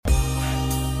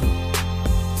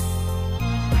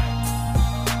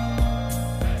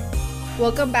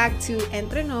Welcome back to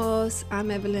Entre. I'm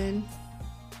Evelyn.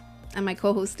 And my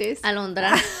co-host is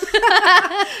Alondra.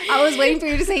 I was waiting for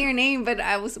you to say your name, but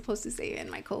I was supposed to say it,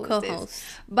 and my co-host is.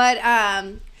 But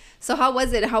so how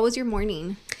was it? How was your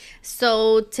morning?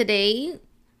 So today,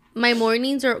 my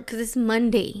mornings are, because it's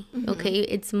Monday, okay?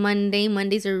 It's Monday.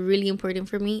 Mondays are really important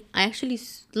for me. I actually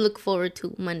look forward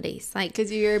to Mondays. Like,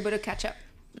 because you're able to catch up.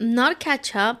 Not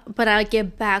catch up, but I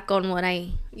get back on what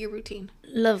your routine.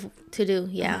 Love to do,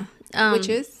 yeah. Which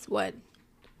is what?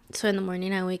 So in the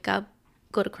morning, I wake up,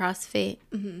 go to CrossFit,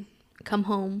 come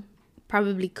home,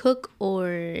 probably cook, or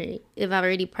if I've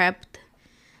already prepped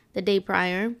the day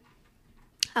prior,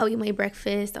 I'll eat my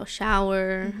breakfast, I'll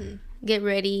shower, get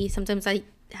ready. Sometimes I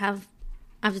have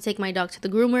to take my dog to the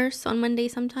groomers on Monday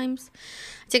sometimes.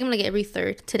 I take him like every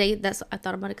third. Today, I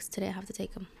thought about it because today I have to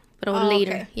take him. But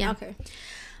later, okay. yeah. Okay.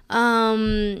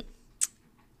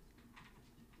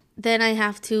 Then I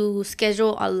have to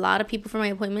schedule a lot of people for my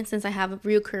appointments since I have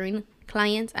recurring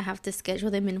clients. I have to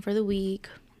schedule them in for the week.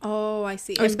 Oh, I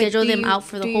see. Or schedule them out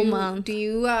for the whole month. Do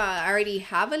you already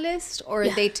have a list, or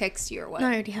they text you, or what? No,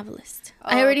 I already have a list.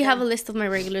 I already have a list of my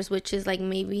regulars, which is like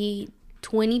maybe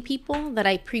 20 people that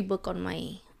I pre-book on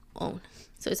my own.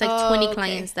 So it's like 20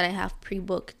 clients that I have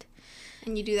pre-booked.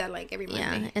 And you do that like every Monday?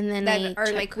 Yeah, and then that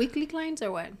are like weekly clients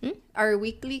or what? Are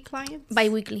weekly clients?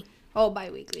 Bi-weekly. Oh,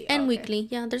 bi-weekly. And weekly.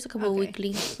 Yeah, there's a couple of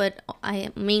weekly, but I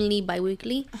am mainly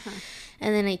bi-weekly.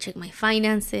 And then I check my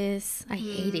finances. I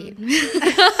hate it.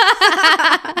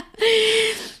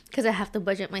 Because I have to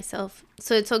budget myself.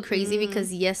 So it's so crazy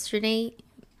because yesterday,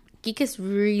 Geek is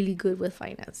really good with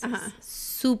finances.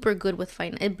 Super good with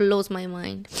finance. It blows my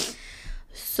mind.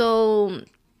 So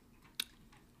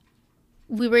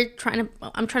I'm trying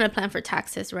to plan for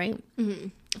taxes, right?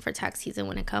 For tax season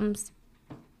when it comes.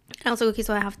 And I was like, okay,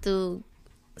 so I have to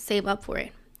save up for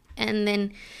it. And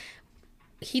then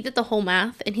he did the whole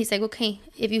math, and he's like, okay,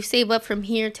 if you save up from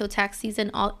here till tax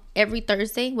season, every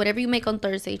Thursday, whatever you make on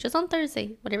Thursday, just on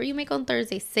Thursday, whatever you make on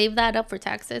Thursday, save that up for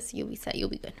taxes, you'll be set, you'll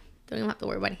be good. Don't even have to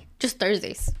worry about it. Just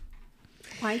Thursdays.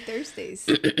 Why Thursdays?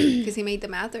 Because he made the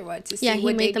math, or what? To see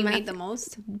what day you made the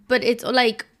most? But it's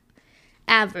like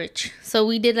average. So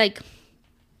we did like,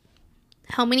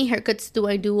 how many haircuts do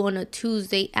I do on a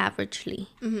Tuesday averagely?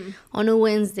 On a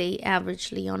Wednesday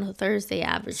averagely? On a Thursday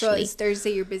averagely? So is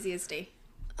Thursday your busiest day?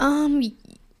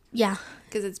 Yeah.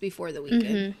 Because it's before the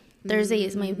weekend. Thursday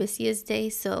is my busiest day,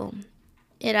 so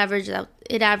it averaged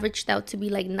out to be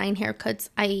like 9 haircuts.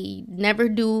 I never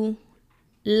do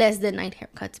less than 9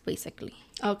 haircuts, basically.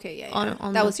 Okay, yeah.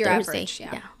 On that was your Thursday. average,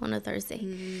 yeah. On a Thursday.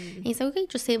 And he said, okay,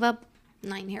 just save up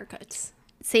 9 haircuts.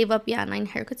 Save up, 9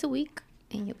 haircuts a week,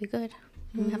 and you'll be good.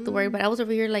 You don't have to worry about it. I was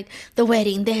over here like, the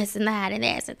wedding, this and that, and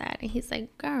this and that. And he's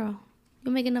like, girl,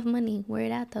 you make enough money. Where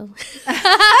it at, though?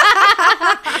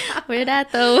 Where it at,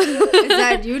 though? Is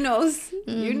that you knows?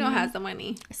 You know has the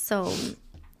money. So,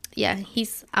 yeah,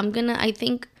 I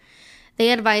think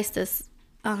they advised us.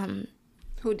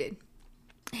 Who did?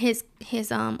 His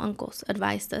uncles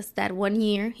advised us that 1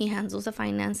 year he handles the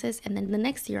finances, and then the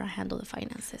next year I handle the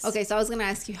finances. Okay, so I was going to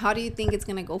ask you, how do you think it's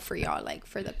going to go for y'all, like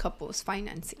for the couple's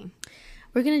financing?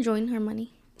 We're going to join our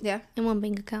money. Yeah. In one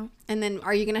bank account. And then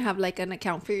are you going to have like an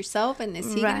account for yourself? And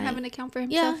is he going to have an account for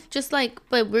himself? Yeah, just like,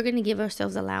 but we're going to give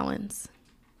ourselves allowance.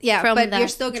 Yeah, but you're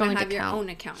still going to have your own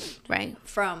account. Right.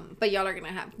 But y'all are going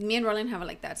to have, me and Roland have it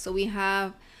like that. So we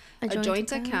have a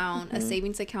joint account, a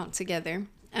savings account together.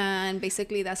 And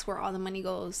basically that's where all the money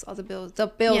goes, all the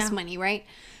bills money, right?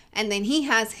 And then he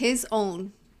has his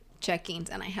own checkings,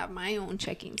 and I have my own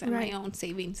checkings and my own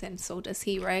savings, and so does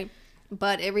he, right?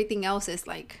 But everything else is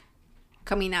like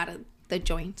coming out of the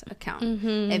joint account.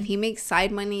 If he makes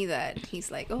side money that he's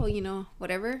like, oh,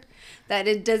 whatever, that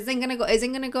it isn't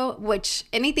gonna go, which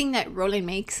anything that Roland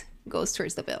makes goes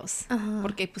towards the bills.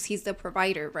 Porque pues he's the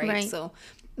provider, right? So,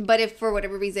 but if for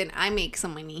whatever reason I make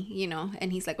some money,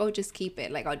 and he's like, oh, just keep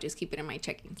it, like I'll just keep it in my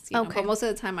checkings. Okay. But most of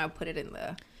the time I'll put it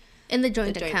in the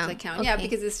joint account. Okay. Yeah,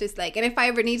 because it's just like, and if I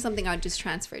ever need something, I'll just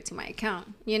transfer it to my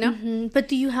account, But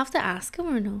do you have to ask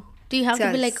him or no? Do you have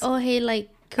to be like, oh, hey, like,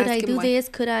 could I do this?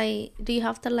 Do you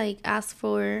have to like ask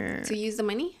for... To use the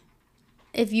money?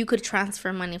 If you could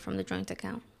transfer money from the joint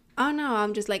account. Oh, no,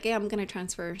 I'm just like, hey, I'm going to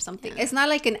transfer something. Yeah. It's not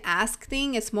like an ask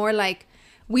thing. It's more like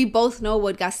we both know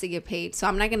what got to get paid. So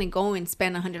I'm not going to go and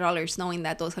spend $100 knowing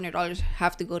that those $100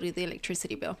 have to go to the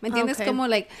electricity bill. ¿Me entiendes? Okay. Como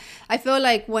like, I feel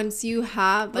like once you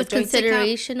have a joint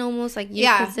consideration account, almost like you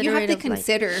have to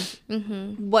consider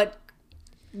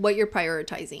what you're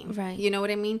prioritizing. Right. You know what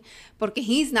I mean? Porque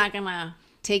he's not going to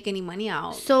take any money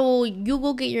out. So you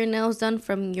go get your nails done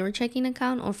from your checking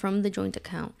account or from the joint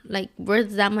account? Like, where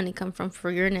does that money come from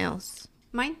for your nails?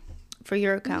 Mine. for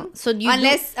your account. So you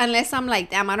unless I'm like,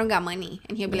 damn, I don't got money,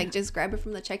 and he'll be like, just grab it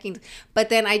from the checkings. But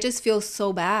then I just feel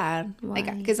so bad. Why?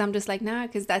 Like, because I'm just like, nah,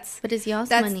 because but it's y'all's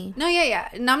money. No, yeah.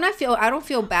 No, I don't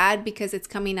feel bad because it's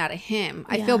coming out of him.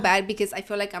 I feel bad because I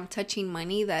feel like I'm touching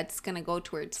money that's gonna go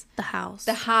towards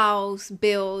the house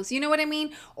bills, you know what I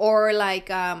mean? Or like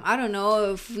I don't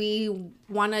know, if we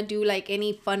want to do like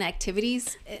any fun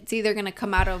activities, it's either gonna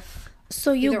come out of.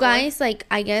 So you guys, like,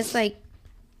 I guess, like,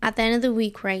 at the end of the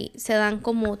week, right, se dan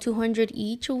como 200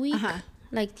 each a week.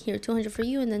 Like, here, 200 for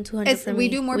you, and then 200 for me. We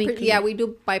do more. We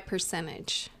do by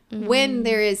percentage when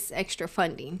there is extra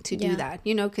funding to do that.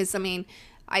 You know, because I mean,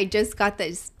 I just got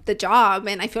the job,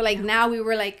 and I feel like now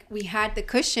we had the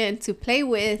cushion to play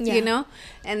with, you know,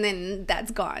 and then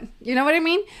that's gone. You know what I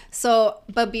mean? So,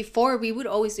 but before we would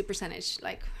always do percentage.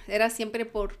 Like, era siempre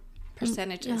por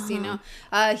percentages, you know.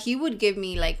 He would give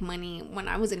me like money when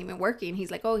I wasn't even working.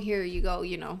 He's like, oh, here you go,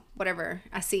 you know, whatever.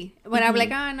 I see. When I'm like,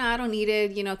 oh, no, I don't need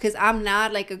it, you know, because I'm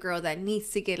not like a girl that needs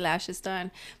to get lashes done,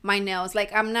 my nails.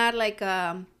 Like, I'm not like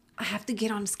I have to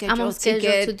get on schedule. I'm on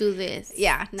schedule to do this.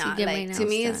 Yeah, no, like to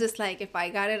me, it's just like, if I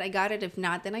got it, I got it. If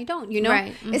not, then I don't. You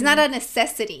know, it's not a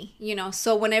necessity. You know,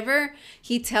 so whenever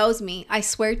he tells me, I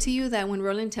swear to you that when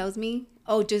Roland tells me,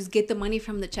 oh, just get the money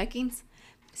from the checkings,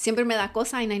 siempre me da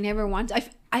cosa, and I never want.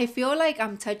 I feel like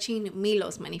I'm touching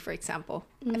Milo's money, for example.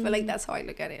 I feel like that's how I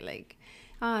look at it. Like,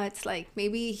 it's like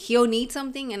maybe he'll need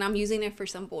something, and I'm using it for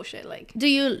some bullshit. Like, do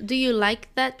you like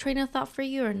that train of thought for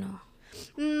you or no?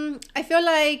 I feel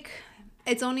like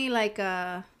it's only like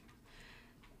a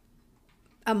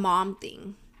mom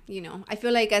thing, you know. I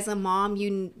feel like as a mom,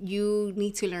 you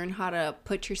need to learn how to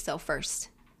put yourself first.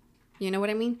 You know what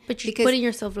I mean? But you're putting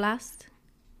yourself last?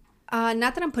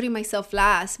 Not that I'm putting myself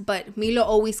last, but Milo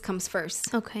always comes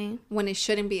first. Okay. When it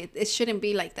shouldn't be. It shouldn't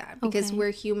be like that, because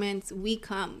we're humans. We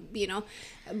come, you know.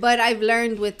 But I've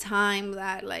learned with time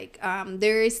that, like,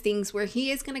 there is things where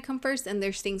he is going to come first, and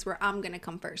there's things where I'm going to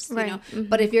come first, you know.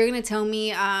 But if you're going to tell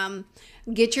me,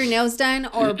 get your nails done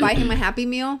or buy him a Happy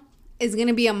Meal, it's going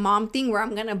to be a mom thing where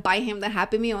I'm going to buy him the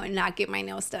Happy Meal and not get my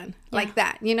nails done. Like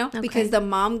that, you know? Because the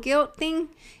mom guilt thing,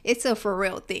 it's a for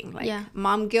real thing. Like,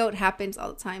 mom guilt happens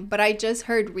all the time. But I just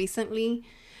heard recently,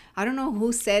 I don't know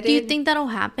who said it. Do you think that'll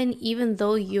happen even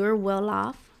though you're well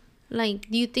off?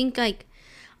 Like, do you think, like,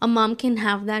 a mom can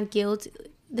have that guilt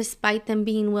despite them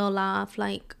being well off?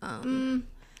 Like,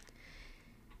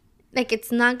 like,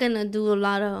 it's not gonna do a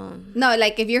lot of... No,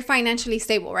 like, if you're financially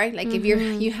stable, right? Like, if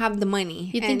you have the money.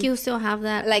 You think you'll still have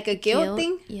that? Like, a guilt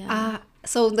thing? Yeah.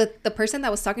 So the person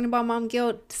that was talking about mom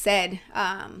guilt said,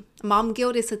 mom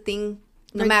guilt is a thing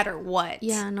no matter what.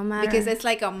 Yeah, no matter. Because it's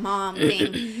like a mom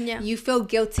thing. You feel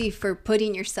guilty for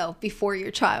putting yourself before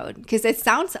your child. Because it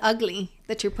sounds ugly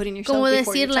that you're putting yourself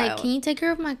before your child. Like, can you take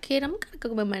care of my kid? I'm gonna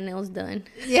go get my nails done.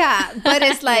 Yeah, but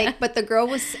it's like, but the girl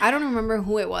was, I don't remember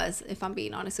who it was, if I'm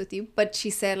being honest with you. But she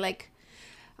said, like,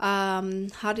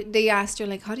 they asked her,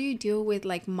 like, how do you deal with,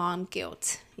 like, mom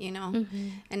guilt, you know?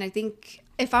 And I think,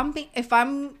 if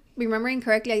I'm remembering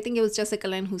correctly, I think it was Jessica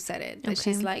Lynn who said it. That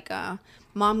she's like,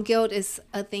 mom guilt is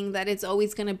a thing that it's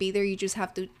always going to be there. You just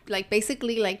have to, like,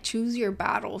 basically, like, choose your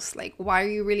battles. Like, why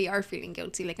you really are feeling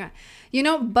guilty. Like, you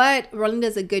know, but Roland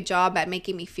does a good job at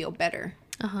making me feel better.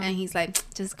 And he's like,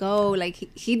 just go. Like,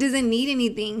 he doesn't need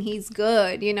anything. He's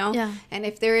good, you know? Yeah. And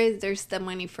if there's the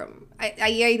money from,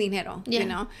 ahí hay dinero, you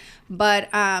know? But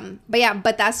yeah,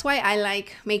 but that's why I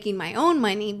like making my own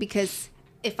money, because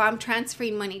if I'm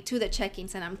transferring money to the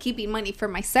checkings and I'm keeping money for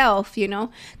myself, you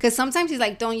know, because sometimes he's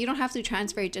like, you don't have to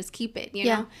transfer it, just keep it, you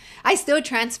know. I still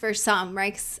transfer some,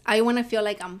 right? 'Cause I want to feel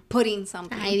like I'm putting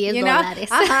something, you know.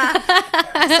 So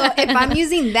if I'm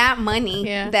using that money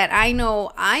that I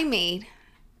know I made,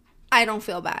 I don't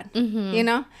feel bad, you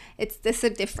know. It's a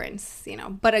difference, you know.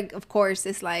 But of course,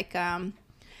 it's like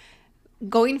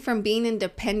going from being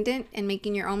independent and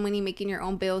making your own money, making your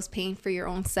own bills, paying for your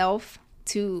own self,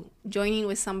 to joining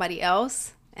with somebody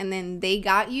else and then they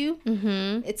got you.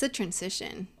 It's a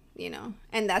transition, you know.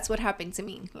 And that's what happened to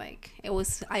me. Like,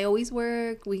 I always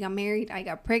work, we got married, I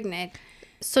got pregnant.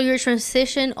 So your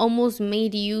transition almost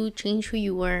made you change who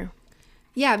you were.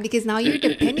 Yeah, because now you're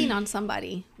depending on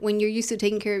somebody when you're used to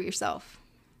taking care of yourself.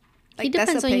 Like, he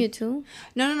depends on you too.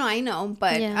 No, I know.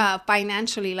 But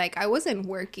financially, like, I wasn't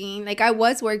working. Like, I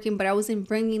was working, but I wasn't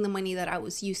bringing the money that I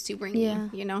was used to bringing,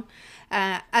 you know,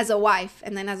 as a wife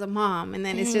and then as a mom. And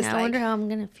then it's just I wonder how I'm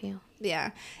going to feel.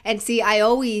 Yeah. And see, I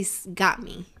always got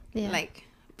me. Like,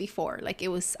 before. Like, it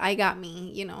was, I got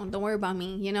me, you know, don't worry about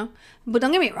me, you know. But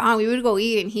don't get me wrong. We would go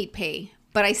eat and he'd pay.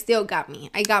 But I still got me.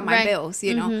 I got my bills,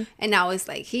 you know. And now it's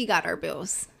like he got our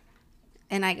bills.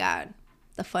 And I got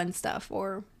the fun stuff,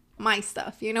 or my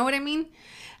stuff. You know what I mean?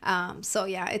 So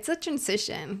yeah, it's a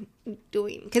transition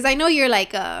because I know you're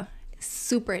like a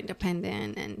super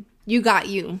independent and you got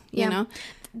you know.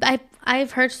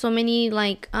 I've heard so many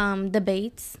like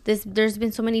debates. There's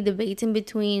been so many debates in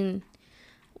between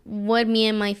what me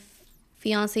and my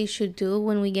fiance should do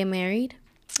when we get married.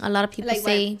 A lot of people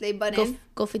say they butt go in?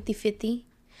 go 50-50.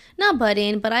 Not butt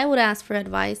in, but I would ask for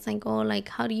advice. Like, oh, like,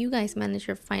 how do you guys manage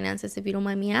your finances, if you don't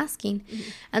mind me asking? Mm-hmm.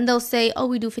 And they'll say, oh,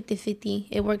 we do 50-50.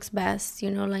 It works best,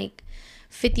 like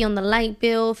 50 on the light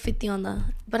bill, 50 on the...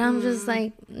 But I'm just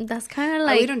like, that's kind of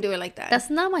like... we don't do it like that. That's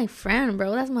not my friend,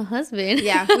 bro. That's my husband.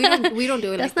 Yeah, we don't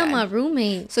do it like that. That's not my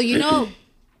roommate. So,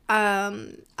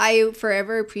 I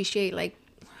forever appreciate, like,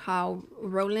 how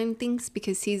Roland thinks,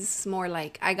 because he's more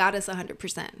like, I got us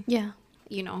 100%. Yeah.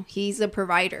 He's a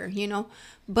provider,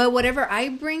 but whatever I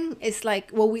bring is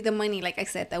like, the money, like I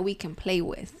said, that we can play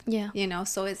with. Yeah.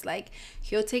 So it's like,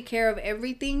 he'll take care of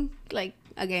everything. Like,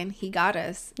 again, he got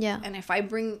us. Yeah. And if I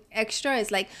bring extra, it's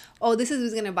like, oh, this is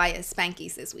who's going to buy us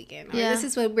Spankies this weekend. Or yeah. This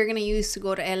is what we're going to use to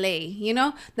go to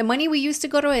LA. The money we used to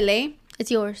go to LA. It's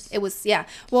yours. It was, yeah.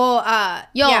 Well,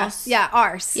 yours. Yeah,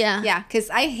 ours. Yeah. Yeah, because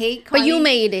I hate But you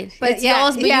made it. But it's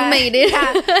yours, but you made it.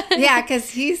 Yeah, because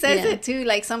he says it too.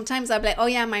 Like, sometimes I'm like, oh,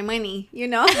 yeah, my money,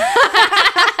 Because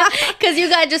you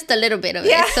got just a little bit of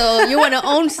it. So you want to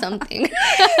own something.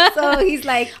 So he's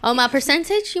like... Oh, my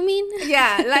percentage, you mean?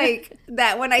 Yeah, like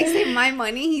that when I say my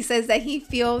money, he says that he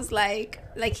feels like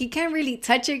he can't really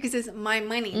touch it because it's my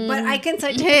money, but I can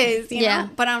touch his, you know.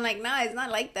 But I'm like, no, it's not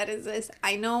like that. It's just,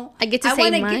 I know I get to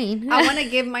say mine. I want to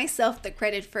give myself the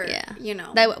credit for,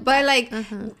 but like,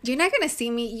 you're not gonna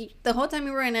see me the whole time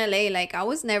we were in LA. Like, I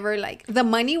was never like, the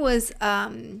money was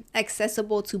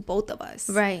accessible to both of us,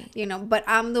 right? But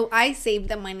I saved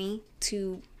the money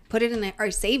to put it in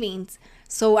our savings.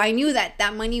 So I knew that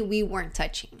money we weren't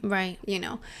touching. Right.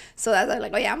 So that's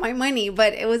like, oh yeah, my money.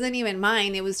 But it wasn't even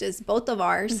mine. It was just both of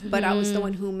ours. Mm-hmm. But I was the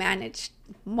one who managed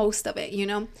most of it,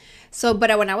 So,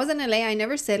 but when I was in LA, I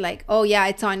never said like, oh yeah,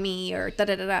 it's on me or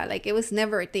da-da-da-da. Like, it was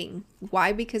never a thing.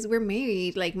 Why? Because we're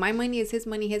married. Like, my money is his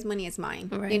money is mine.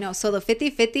 Right. So the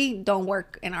 50-50 don't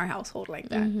work in our household like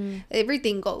that. Mm-hmm.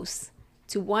 Everything goes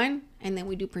to one, and then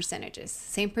we do percentages.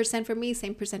 Same percent for me,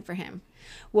 same percent for him.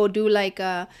 We'll do like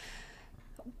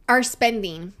our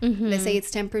spending. Mm-hmm. Let's say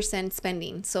it's 10%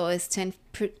 spending, so it's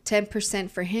 10%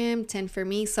 for him, 10 for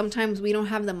me. Sometimes we don't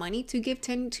have the money to give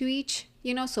 10 to each,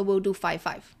 so we'll do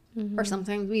 5-5. Mm-hmm. Or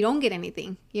sometimes we don't get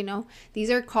anything. These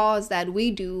are calls that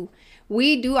we do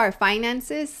our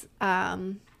finances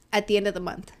at the end of the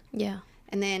month. Yeah.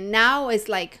 And then now it's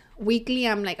like weekly.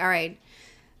 I'm like, all right,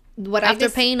 after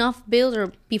paying off bills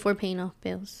or before paying off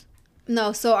bills?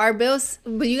 No, so our bills,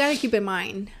 but you got to keep in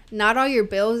mind, not all your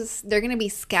bills, they're going to be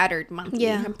scattered monthly.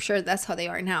 Yeah. I'm sure that's how they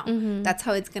are now. Mm-hmm. That's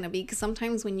how it's going to be. Because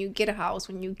sometimes when you get a house,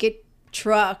 when you get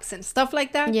trucks and stuff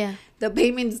like that, the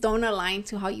payments don't align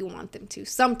to how you want them to.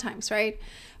 Sometimes, right?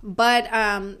 But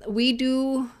we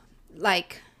do,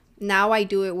 like, now I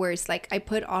do it where it's like I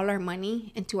put all our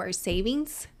money into our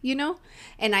savings,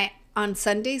 and on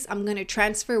Sundays, I'm going to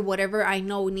transfer whatever I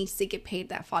know needs to get paid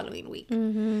that following week.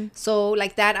 Mm-hmm. So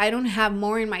like that, I don't have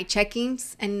more in my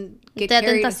checkings and get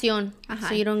carried. Tentación.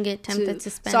 So you don't get tempted to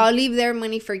spend. So I'll leave their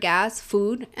money for gas,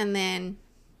 food, and then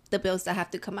the bills that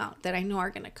have to come out that I know are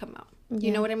going to come out. Yeah.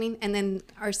 You know what I mean? And then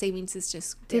our savings is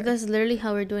just there. Dude, that's literally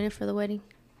how we're doing it for the wedding.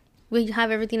 We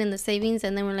have everything in the savings,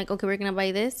 and then we're like, okay, we're going to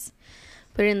buy this.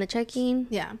 Put it in the checking.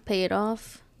 Yeah. Pay it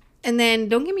off. And then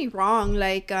don't get me wrong,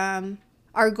 like...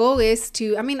 our goal is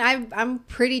to, I'm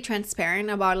pretty transparent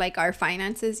about like our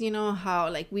finances, how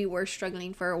like we were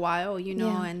struggling for a while,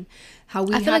 and how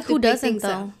we I feel like who doesn't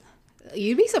though?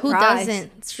 You'd be surprised. Who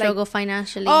doesn't struggle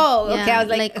financially? Oh, okay. I was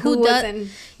like who doesn't?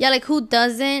 Yeah, like who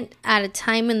doesn't at a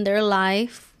time in their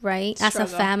life, right? Struggle.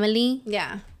 As a family.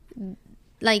 Yeah.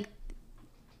 Like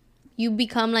you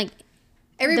become like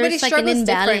everybody struggles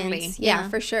differently. Yeah,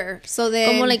 for sure. So then,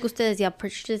 como like ustedes,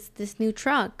 purchased this new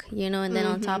truck, and then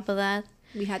on top of that,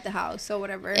 we had the house or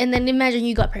whatever. And then imagine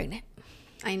you got pregnant.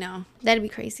 I know. That'd be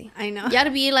crazy. I know. You gotta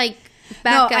be like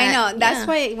back. No, I know. That's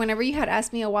why whenever you had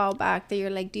asked me a while back that you're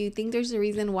like, do you think there's a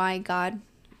reason why God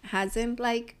hasn't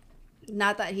like,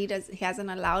 not that he hasn't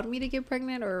allowed me to get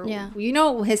pregnant or,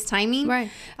 his timing. Right.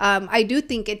 I do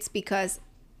think it's because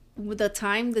the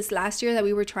time this last year that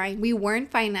we were trying, we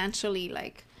weren't financially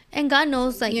like. And God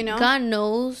knows, like, God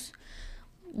knows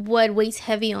what weighs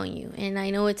heavy on you, and I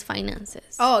know it's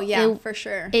finances. Oh yeah, for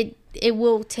sure. It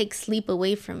will take sleep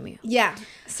away from you. Yeah.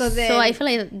 So I feel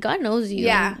like God knows you.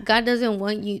 Yeah. God doesn't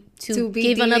want you to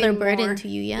give another burden to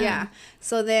you. Yeah. Yeah.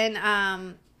 So then,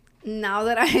 now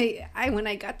that I when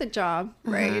I got the job,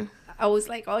 right, I was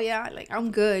like, oh yeah, like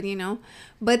I'm good,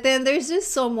 but then there's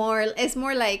just it's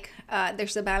more like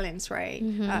there's a balance, right?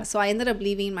 So I ended up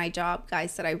leaving my job,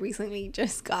 guys, that I recently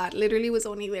just got. Literally was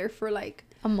only there for like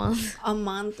a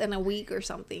month and a week or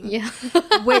something. Yeah.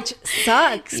 Which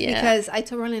sucks because I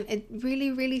told Roland it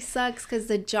really, really sucks because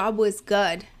the job was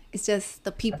good. It's just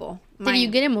the people. Did you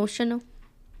get emotional?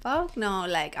 Fuck no.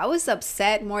 Like, I was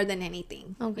upset more than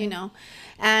anything,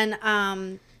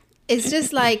 and it's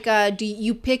just like, do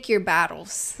you pick your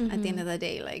battles at the end of the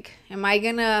day? Like, am I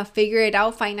gonna figure it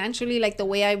out financially like the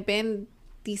way I've been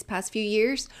these past few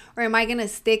years, or am I gonna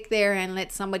stick there and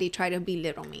let somebody try to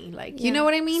belittle me? Like, you know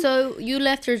what I mean? So you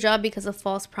left your job because of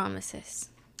false promises?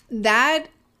 That,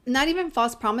 not even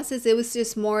false promises. It was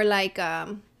just more like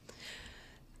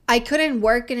I couldn't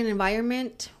work in an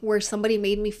environment where somebody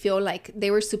made me feel like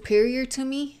they were superior to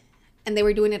me and they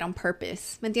were doing it on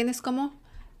purpose. ¿Me entiendes cómo?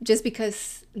 Just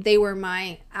because they were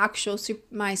my actual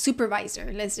my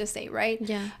supervisor, let's just say, right?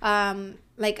 Yeah.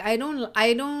 Like, I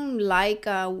don't like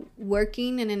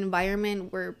working in an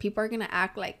environment where people are gonna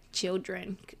act like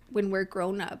children when we're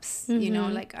grown-ups.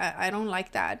 Like, I don't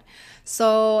like that.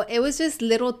 So it was just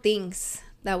little things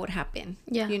that would happen.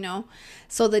 Yeah.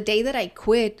 So the day that I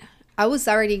quit, I was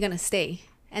already gonna stay,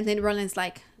 and then Roland's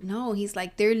like, no, he's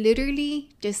like, they're literally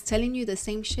just telling you the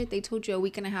same shit they told you a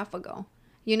week and a half ago.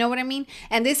 You know what I mean?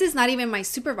 And this is not even my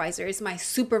supervisor. It's my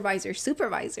supervisor.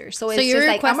 So it's you're just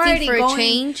like, I'm already for going, a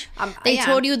change. They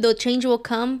told you the change will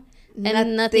come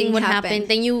and nothing would happen.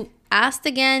 Then you asked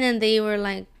again and they were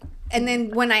like... And then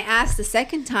when I asked the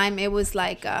second time, it was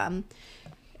like,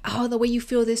 oh, the way you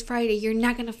feel this Friday, you're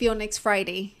not going to feel next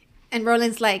Friday. And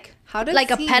Roland's like, how does like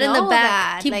he a pat in the back.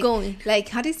 that? Keep going. Like,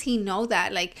 how does he know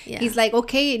that? Like, he's like,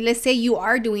 okay, let's say you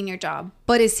are doing your job,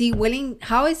 but is he willing?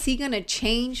 How is he gonna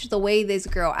change the way this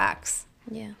girl acts?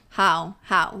 Yeah. How?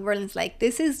 Roland's like,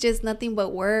 this is just nothing but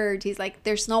words. He's like,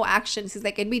 there's no actions. He's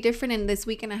like, it'd be different in this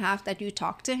week and a half that you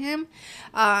talk to him.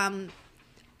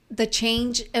 The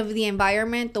change of the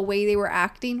environment, the way they were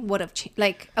acting would have changed.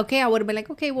 Like, okay, I would have been like,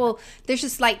 okay, well, there's a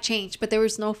slight change, but there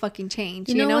was no fucking change.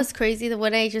 You know what's crazy?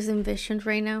 What I just envisioned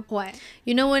right now? What?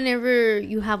 Whenever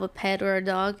you have a pet or a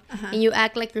dog and you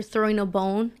act like you're throwing a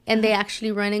bone and they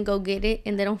actually run and go get it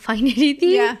and they don't find anything.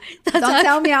 Yeah. Don't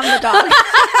tell me I'm the dog.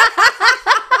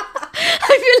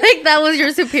 I feel like that was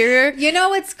your superior. You know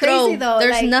what's crazy though?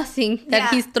 There's nothing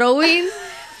that he's throwing.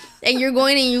 And you're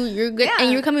going and you're good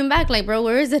and you're coming back like, bro,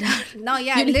 where is it at? No,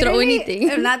 yeah. You didn't throw anything.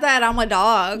 Not that I'm a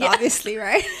dog, obviously,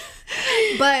 right?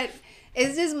 But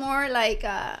it's just more like,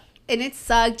 and it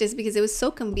sucked just because it was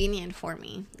so convenient for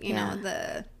me. You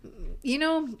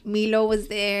know, Milo was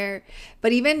there,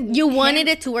 but even you wanted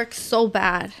it to work so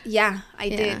bad. Yeah, I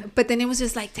did. But then it was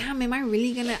just like, damn, am I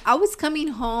really gonna? I was coming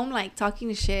home like talking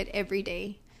to shit every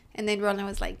day, and then Roland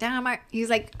was like, damn, he's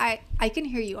like, I can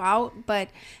hear you out, but.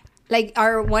 Like,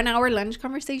 our 1 hour lunch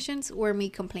conversations were me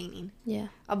complaining. Yeah.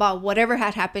 About whatever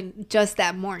had happened just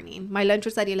that morning. My lunch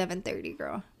was at 11:30,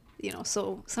 girl.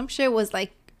 So some shit was,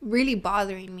 like, really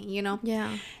bothering me,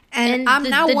 Yeah. And I'm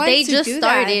not one to do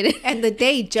that. And the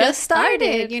day just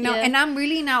started, Yeah. And I'm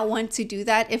really not one to do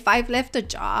that. If I've left a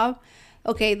job,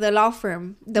 okay, the law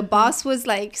firm, the boss was,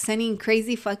 like, sending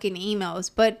crazy fucking emails.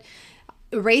 But...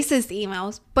 racist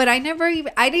emails, but I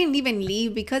didn't even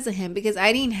leave because of him, because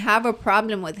I didn't have a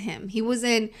problem with him. He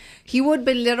would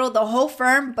belittle the whole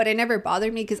firm, but it never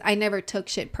bothered me because I never took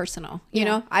shit personal. You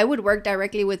know, I would work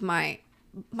directly with my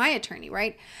attorney,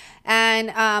 right?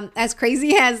 And as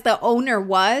crazy as the owner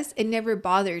was, it never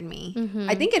bothered me.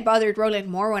 I think it bothered Roland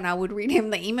more when I would read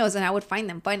him the emails and I would find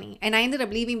them funny. And I ended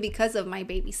up leaving because of my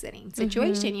babysitting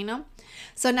situation,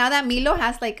 So now that Milo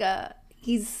has like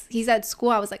he's at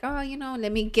school, I was like, oh,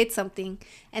 let me get something.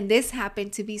 And this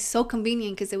happened to be so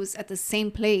convenient because it was at the same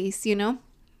place,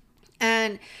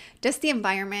 and just the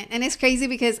environment. And it's crazy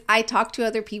because I talked to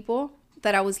other people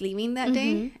that I was leaving that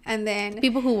day, and then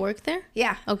people who work there.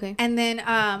 Yeah. Okay. And then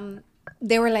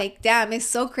they were like, damn, it's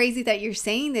so crazy that you're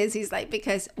saying this. He's like,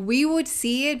 because we would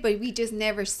see it, but we just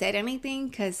never said anything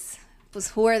because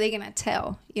who are they gonna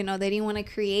tell? They didn't want to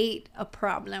create a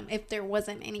problem if there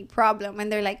wasn't any problem.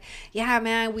 And they're like, yeah,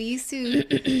 man, we used to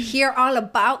hear all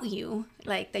about you,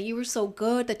 like that you were so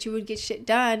good, that you would get shit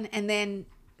done, and then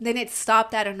it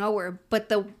stopped out of nowhere. But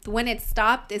when it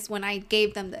stopped is when I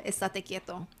gave them the estate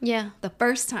quieto. Yeah. The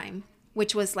first time,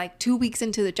 which was like 2 weeks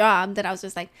into the job, that I was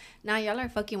just like, nah, y'all are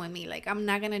fucking with me. Like, I'm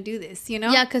not going to do this,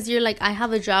 Yeah, because you're like, I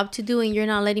have a job to do and you're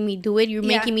not letting me do it. You're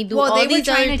making me do all these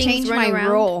other things,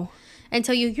 role. and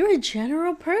tell you're a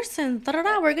general person.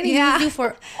 Da-da-da. We're going to use you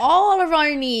for all of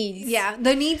our needs. Yeah.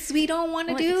 The needs we don't want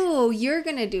to do, you're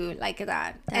going to do like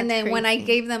that. And then when I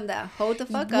gave them the hold the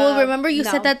fuck up. Well, remember you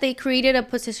said that they created a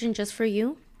position just for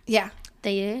you? Yeah.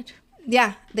 They did?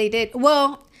 Yeah, they did.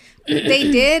 Well,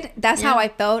 they did. That's how I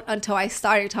felt until I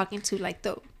started talking to like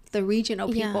the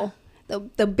regional people,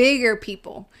 the bigger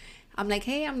people. I'm like,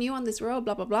 hey, I'm new on this road,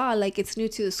 blah, blah, blah. Like, it's new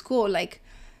to the school. Like,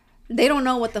 they don't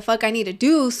know what the fuck I need to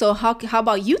do. So how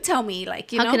about you tell me?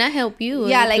 Like, you know. How can I help you?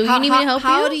 Yeah, like, do you need me to help you?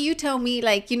 How do you tell me?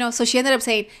 Like, you know, so she ended up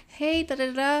saying, hey,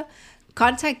 da-da-da,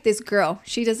 contact this girl.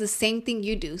 She does the same thing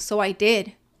you do. So I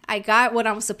did. I got what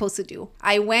I was supposed to do.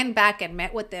 I went back and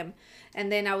met with them.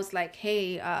 And then I was like,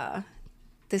 hey,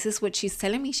 this is what she's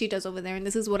telling me she does over there, and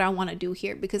this is what I want to do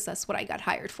here because that's what I got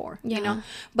hired for, you know.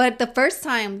 But the first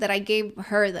time that I gave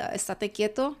her the estate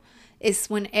quieto is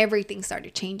when everything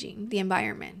started changing, the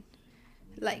environment,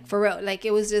 like for real. Like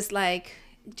it was just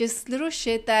little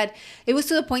shit that it was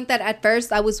to the point that at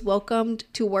first I was welcomed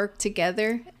to work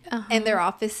together in their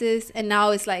offices, and now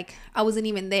it's like I wasn't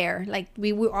even there. Like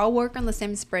we would all work on the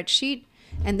same spreadsheet,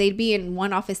 and they'd be in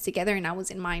one office together and I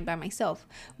was in mine by myself,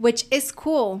 which is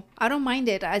cool. I don't mind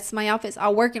it. It's my office.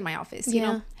 I'll work in my office, you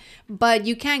know. But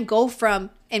you can't go from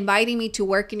inviting me to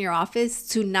work in your office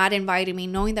to not inviting me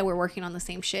knowing that we're working on the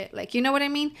same shit. Like, you know what I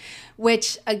mean?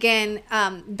 Which, again,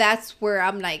 that's where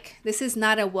I'm like, this is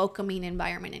not a welcoming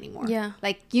environment anymore. Yeah.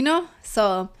 Like, you know?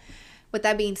 So, with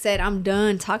that being said, I'm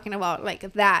done talking about,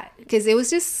 like, that. Because it was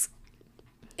just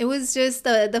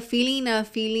the feeling of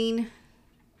feeling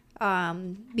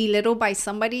belittled by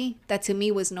somebody that to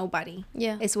me was nobody.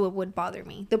 Yeah, is what would bother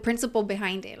me. The principle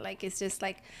behind it, like, it's just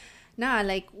like, nah,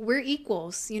 like, we're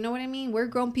equals, you know what I mean? We're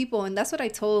grown people. And that's what I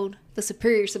told the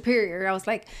superior. I was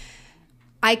like,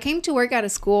 I came to work at a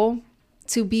school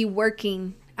to be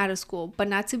working at a school, but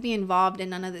not to be involved in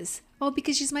none of this. Oh,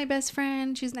 because she's my best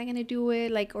friend, she's not gonna do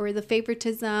it, like, or the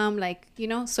favoritism, like, you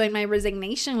know. So in my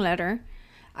resignation letter,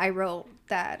 I wrote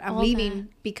that I'm leaving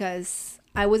because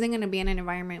I wasn't going to be in an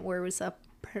environment where it was a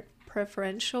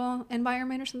preferential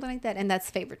environment or something like that. And that's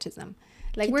favoritism.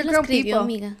 Like, we're grown people.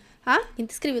 Amiga? Huh? ¿Quién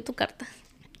te escribió tu carta?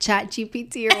 Chat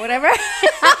GPT or whatever.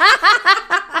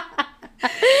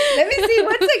 Let me see.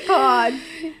 What's it called?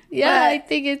 Yeah, I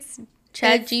think it's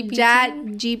Chat GPT. Chat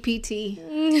GPT.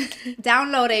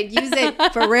 Download it. Use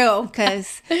it for real.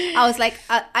 Because I was like,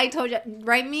 I told you,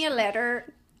 write me a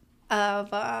letter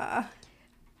of...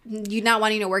 you not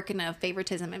wanting to work in a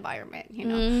favoritism environment, you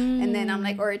know. And then I'm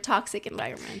like, or a toxic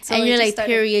environment. So and you're like,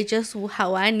 period, just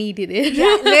how I needed it.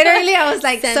 Yeah, literally, I was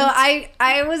like, so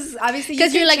I was obviously,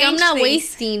 because you're like, I'm not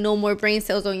wasting no more brain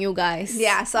cells on you guys.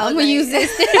 Yeah, so I'm gonna use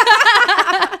this.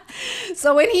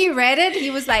 So when he read it, he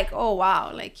was like, oh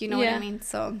wow, like, you know what I mean.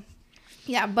 So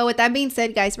yeah, but with that being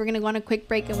said, guys, we're gonna go on a quick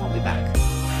break and we'll be back.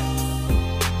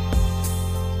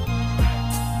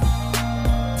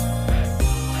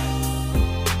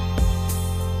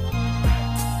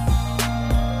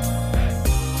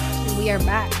 We are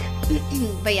back.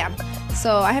 But yeah,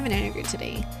 so I have an interview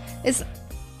today.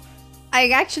 I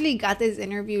actually got this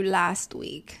interview last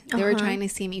week. They were trying to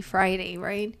see me Friday,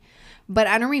 right? But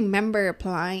I don't remember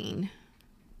applying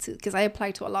to, because I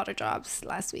applied to a lot of jobs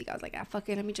last week. I was like, fuck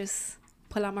it, let me just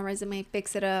pull out my resume,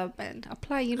 fix it up, and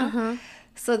apply, you know.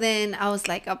 So then I was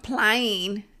like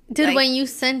applying. Dude, like, when you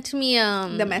sent me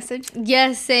the message,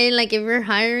 yes, saying like if you're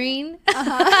hiring,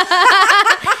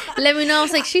 let me know. I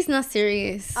was like, she's not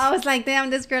serious. I was like, damn,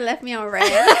 this girl left me on red.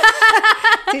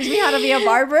 Teach me how to be a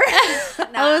barber.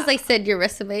 I was like, send your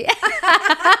resume.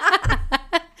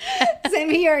 Send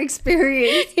me your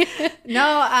experience. No,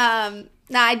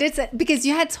 I did say, because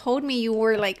you had told me you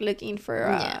were like looking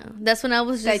for. That's when I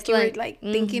was just you were like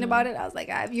thinking about it. I was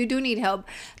like, you do need help,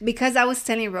 because I was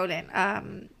telling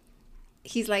Roland,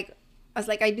 he's like, I was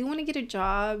like, I do want to get a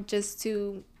job just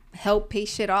to help pay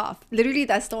shit off. Literally,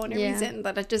 that's the only reason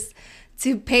that I just,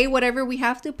 to pay whatever we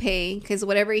have to pay, because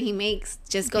whatever he makes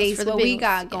just pays for what we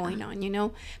got going on, you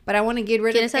know. But I want to get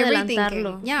rid of everything.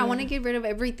 I want to get rid of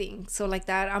everything. So like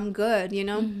that, I'm good, you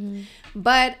know.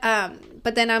 But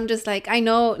then I'm just like, I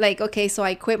know, like, okay, so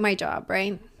I quit my job,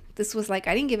 right? This was like,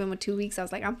 I didn't give him 2 weeks. I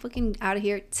was like, I'm fucking out of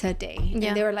here today. And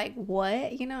they were like,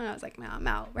 what? You know, and I was like, no, I'm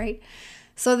out, right?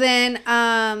 So then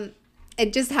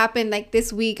it just happened like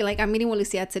this week. Like, I'm meeting with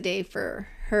Lucia today for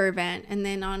her event. And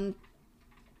then on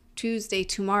Tuesday,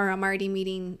 tomorrow, I'm already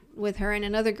meeting with her and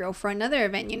another girl for another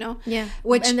event, you know? Yeah.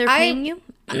 Which and they're paying you?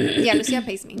 Yeah, Lucia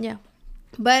pays me. Yeah.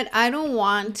 But I don't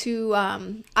want to,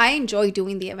 I enjoy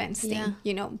doing the events thing,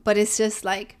 you know? But it's just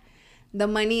like, the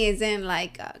money isn't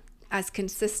like as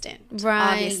consistent.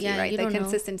 Right. Obviously, Yeah, right? You The don't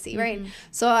consistency, know. right?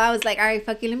 So I was like, all right,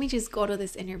 fuck it. Let me just go to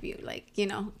this interview. Like, you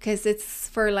know, because it's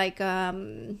for like,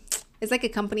 it's like a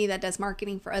company that does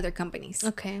marketing for other companies.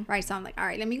 Okay. Right. So I'm like, all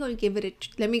right, let me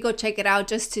go check it out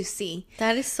just to see.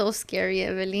 That is so scary,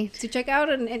 Evelyn. To check out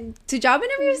and to job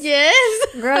interviews?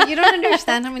 Yes. Girl, you don't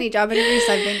understand how many job interviews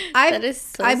I've been. That is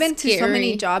so I've been scary. to so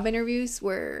many job interviews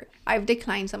where I've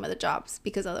declined some of the jobs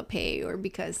because of the pay or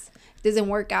because it doesn't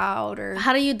work out. Or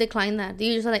how do you decline that? Do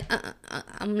you just like,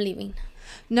 I'm leaving?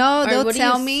 No, or they'll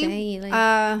tell me. Like,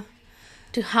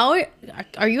 how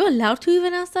are you allowed to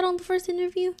even ask that on the first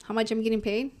interview? How much I'm getting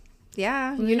paid?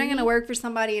 Yeah, really? You're not gonna work for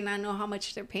somebody and not know how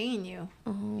much they're paying you.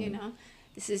 Oh. You know,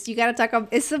 you gotta talk about.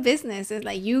 It's a business. It's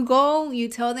like you go, you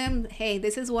tell them, hey,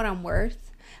 this is what I'm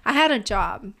worth. I had a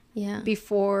job. Yeah.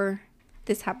 Before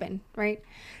this happened, right?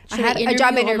 I had a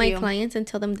job interview. All my clients and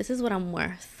tell them this is what I'm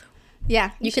worth.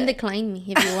 Yeah, you can decline me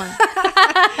if you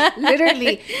want.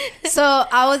 Literally. So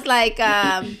I was like,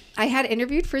 I had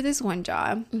interviewed for this one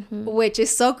job, which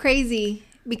is so crazy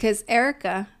because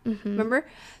Erica, remember?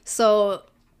 So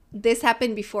this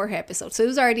happened before her episode. So it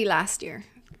was already last year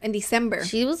in December.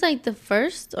 She was like the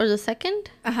first or the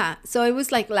second? So it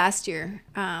was like last year.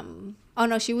 Oh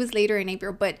no, she was later in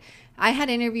April. But I had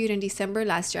interviewed in December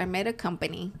last year. I met a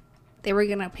company. They were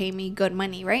going to pay me good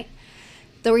money, right?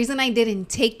 The reason I didn't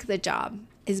take the job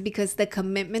is because the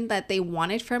commitment that they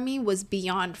wanted from me was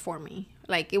beyond for me.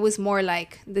 Like, it was more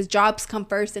like the jobs come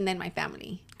first and then my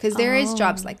family. Because there is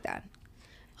jobs like that.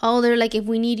 Oh, they're like, if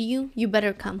we need you, you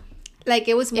better come. Like,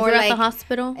 it was more if you're like... at the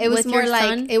hospital it was with more your like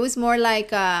son? It was more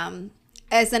like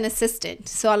as an assistant.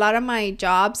 So a lot of my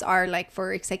jobs are like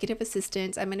for executive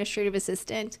assistants, administrative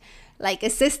assistant, like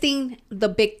assisting the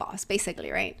big boss,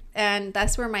 basically, right? And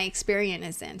that's where my experience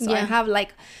is in. So I have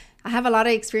a lot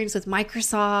of experience with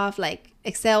Microsoft, like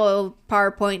Excel,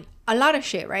 PowerPoint, a lot of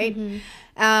shit, right?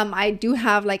 I do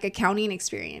have like accounting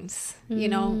experience, you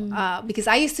know, because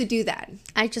I used to do that.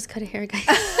 I just cut hair, guys.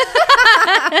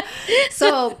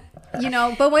 So, you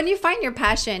know, but when you find your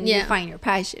passion, you find your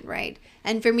passion, right?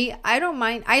 And for me, I don't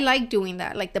mind. I like doing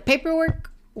that. Like the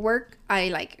paperwork I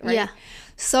like, right? Yeah.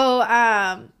 So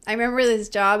I remember this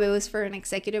job. It was for an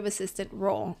executive assistant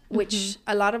role, which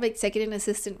a lot of executive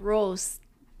assistant roles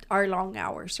are long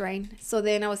hours, right? So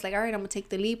then I was like, all right, I'm gonna take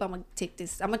the leap. I'm gonna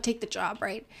take the job,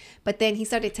 right? But then he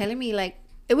started telling me like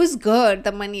it was good,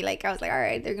 the money. Like I was like, all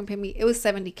right, they're gonna pay me. It was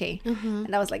 $70K,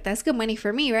 and I was like, that's good money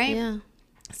for me, right? Yeah.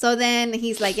 So then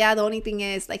he's like, yeah, the only thing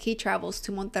is like he travels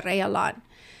to Monterrey a lot.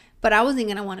 But I wasn't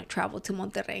going to want to travel to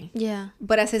Monterrey. Yeah.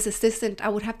 But as his assistant, I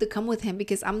would have to come with him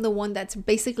because I'm the one that's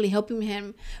basically helping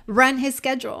him run his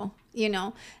schedule, you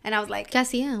know? And I was like... ¿Qué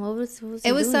hacía? What was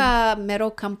it was a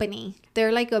metal company.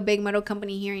 They're like a big metal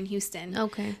company here in Houston.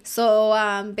 Okay.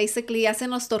 So basically, hacen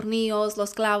los tornillos,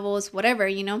 los clavos, whatever,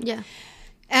 you know? Yeah.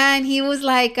 And he was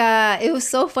like, it was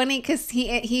so funny because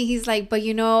he's like, but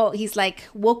you know, he's like,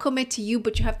 we'll commit to you,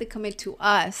 but you have to commit to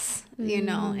us, you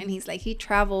know? And he's like, he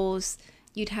travels...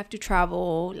 You'd have to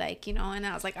travel, like, you know. And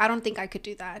I was like, I don't think I could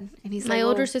do that. And he's like, my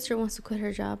older sister wants to quit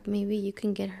her job. Maybe you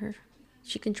can get her.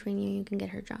 She can train you. You can get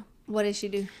her job. What does she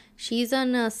do? She's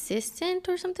an assistant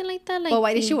or something like that. Like, well,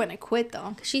 why did she want to quit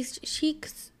though? She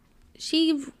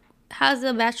has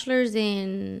a bachelor's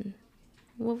in,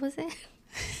 what was it?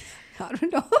 I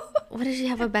don't know. What did she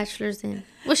have a bachelor's in?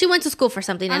 Well, she went to school for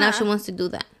something, and now she wants to do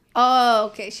that. Oh,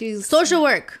 okay. She's social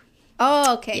work.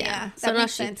 Oh, okay, yeah. That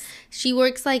makes sense. She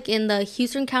works, like, in the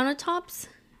Houston countertops,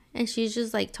 and she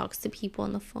just, like, talks to people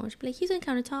on the phone. She'll be like, Houston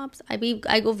countertops.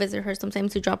 I go visit her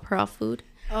sometimes to drop her off food.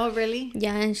 Oh, really?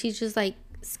 Yeah, and she just, like,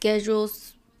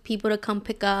 schedules people to come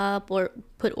pick up or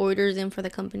put orders in for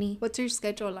the company. What's your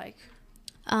schedule like?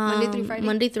 Monday through Friday?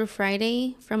 Monday through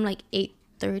Friday from, like,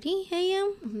 8:30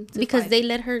 a.m. Because 5. They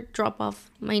let her drop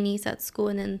off my niece at school,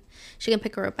 and then she can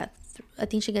pick her up at, I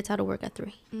think she gets out of work at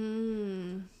 3.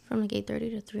 From like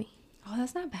 8:30 to 3. Oh,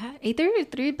 that's not bad. 8:30 to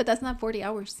 3, but that's not 40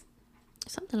 hours.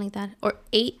 Something like that. Or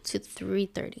 8 to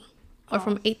 3:30. Or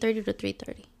from 8:30 to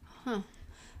 3:30. Huh.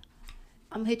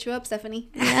 I'm gonna hit you up, Stephanie.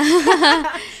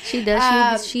 Yeah. She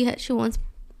does.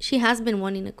 She has been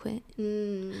wanting to quit.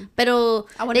 Pero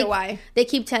I wonder why. They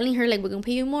keep telling her, like, we're gonna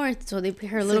pay you more. So they pay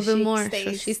her a little bit more.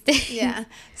 So she stays. Yeah.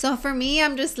 So for me,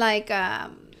 I'm just like, I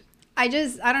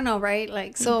don't know, right?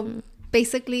 Like, so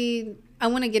basically... I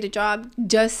want to get a job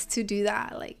just to do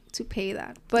that, like to pay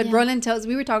that. But Roland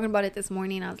we were talking about it this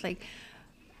morning. I was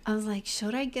like,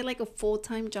 should I get like a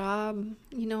full-time job?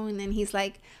 You know? And then he's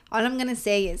like, all I'm going to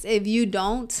say is if you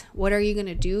don't, what are you going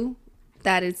to do?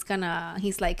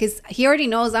 He's like, because he already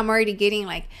knows I'm already getting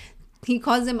like, he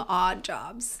calls them odd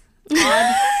jobs.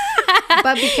 Odd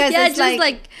But because yeah, it's just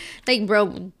like, bro,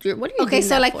 what are you doing? Okay,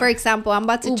 so like for example, I'm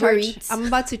about to Uber charge. Eats. I'm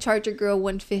about to charge a girl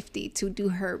 $150 to do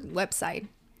her website.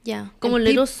 Yeah, como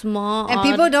little small. And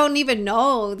people don't even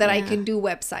know that I Yeah. can do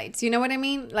websites. You know what I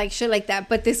mean? Like shit like that.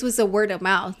 But this was a word of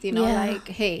mouth, you know, Yeah. like,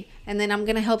 hey, and then I'm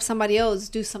going to help somebody else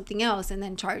do something else and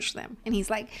then charge them. And he's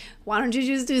like, why don't you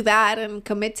just do that and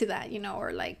commit to that, you know,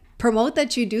 or like promote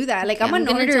that you do that. Like Yeah, I'm a gonna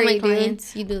tell my notary, dude.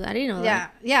 clients, you do that. I didn't know Yeah.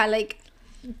 that. Yeah. Like,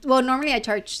 well, normally I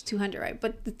charge 200, right?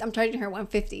 But I'm charging her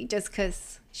 150 just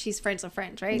because she's friends of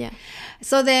friends, right? Yeah.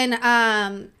 So then,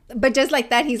 but just like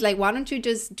that, he's like, why don't you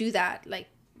just do that? Like,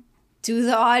 do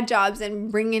the odd jobs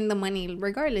and bring in the money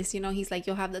regardless. You know, he's like,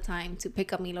 you'll have the time to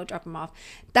pick up Milo, drop him off.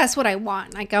 That's what I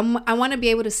want. Like, I want to be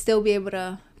able to still be able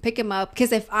to pick him up.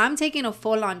 Because if I'm taking a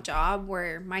full-on job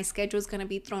where my schedule is going to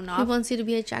be thrown He off. wants you to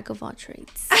be a jack of all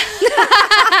trades.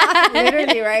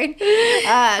 Literally, right?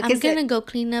 I'm going to go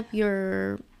clean up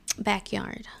your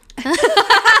backyard.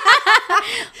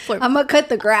 I'm going to cut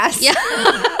the grass. Yeah.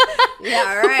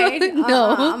 Yeah, right.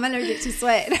 No. I'm allergic to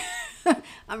sweat.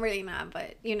 I'm really not,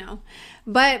 but you know.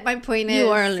 But my point is, You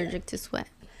are allergic to sweat.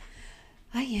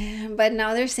 I am, but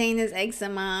now they're saying it's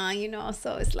eczema, you know.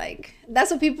 So it's like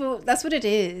that's what it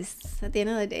is. At the end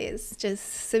of the day, it's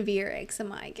just severe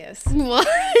eczema, I guess. What?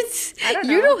 I don't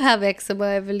know. You don't have eczema,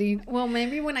 Evelyn. Well,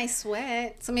 maybe when I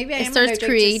sweat, so maybe I It am starts allergic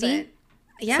creating to sweat.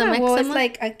 Yeah, some well, it's eczema?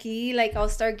 like aquí, like I'll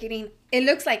start getting. It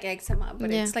looks like eczema,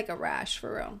 but Yeah. it's like a rash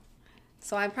for real.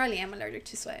 So I probably am allergic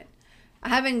to sweat. I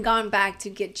haven't gone back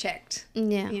to get checked.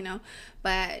 Yeah. You know,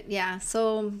 but yeah.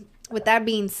 So with that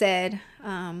being said,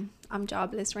 I'm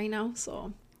jobless right now.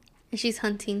 So And she's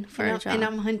hunting for a job. and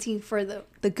I'm hunting for the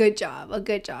good job, a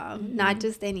good job, not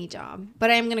just any job. But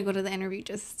I am gonna go to the interview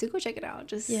just to go check it out.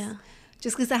 Just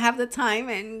because I have the time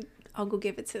and I'll go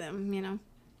give it to them. You know,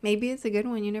 maybe it's a good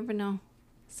one. You never know.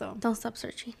 So Don't stop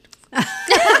searching.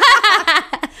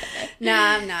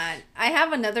 Nah, I'm not. I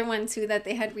have another one too that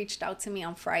they had reached out to me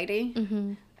on Friday.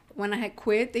 Mm-hmm. When I had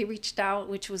quit, they reached out,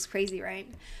 which was crazy, right?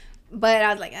 But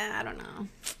I was like, I don't know.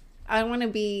 I don't want to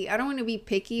be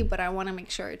picky, but I want to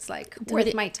make sure it's like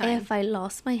worth my time. If I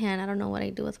lost my hand, I don't know what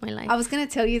I'd do with my life. I was gonna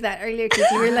tell you that earlier because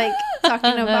you were like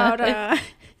talking about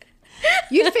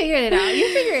you'd figure it out.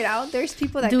 You figure it out. There's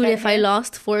people that Dude, cut if I hair.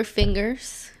 lost 4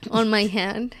 fingers on my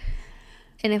hand,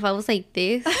 and if I was like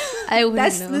this, I wouldn't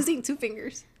That's know. losing 2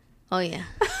 fingers. Oh yeah.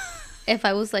 If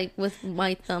I was like with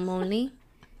my thumb only,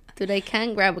 dude, I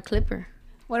can't grab a clipper.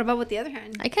 What about with the other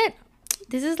hand? I can't.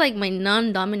 This is like my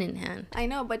non-dominant hand. I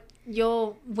know, but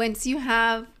once you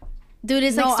have, Dude,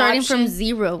 it's No like starting from option.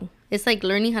 0. It's like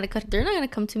learning how to cut. They're not gonna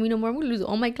come to me no more. I'm gonna lose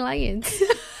all my clients.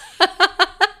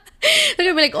 They're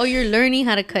gonna be like, "Oh, you're learning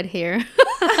how to cut hair."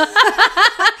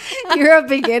 you're a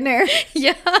beginner.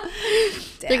 Yeah.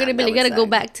 They're gonna be like, "You gotta go suck.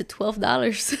 back to $12."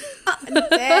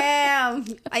 Damn.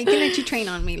 I can let you train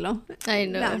on Milo. I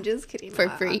know. No, I'm just kidding. For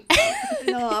No, free.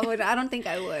 No, I don't think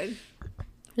I would.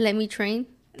 Let me train.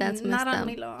 That's Not messed on up.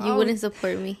 Milo. You wouldn't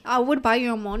support me. I would buy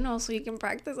you a mono so you can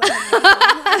practice.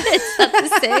 It's not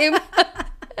the same.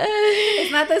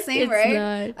 It's not the same, It's right?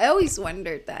 not. I always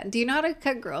wondered that. Do you know how to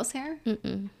cut girls' hair?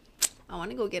 Mm-mm. I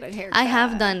want to go get a haircut. I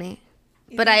have done it,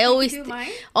 You but think I you always could do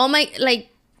mine? all my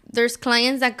there's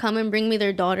clients that come and bring me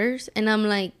their daughters, and I'm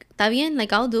like, "Está bien,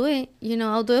 like I'll do it. You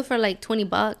know, I'll do it for like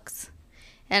 $20,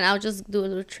 and I'll just do a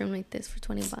little trim like this for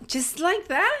 $20." Just like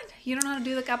that? You don't know how to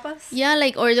do the capas? Yeah,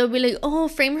 like, or they'll be like, "Oh,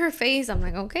 frame her face." I'm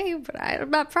like, "Okay, but I'm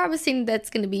not promising that's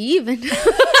gonna be even."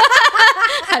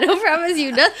 I don't promise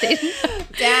you nothing.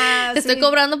 Damn. Te estoy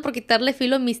cobrando por quitarle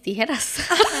filo a mis tijeras.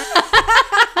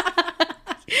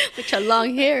 With your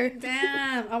long hair.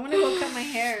 Damn. I want to go cut my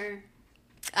hair.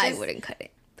 I wouldn't cut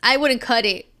it. I wouldn't cut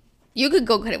it. You could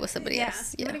go cut it with somebody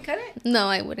else. You Yeah. wouldn't cut it? No,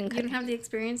 I wouldn't You cut don't it. have the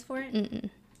experience for it? Mm-mm.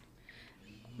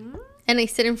 And I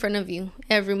sit in front of you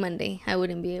every Monday. I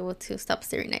wouldn't be able to stop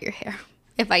staring at your hair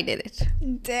if I did it.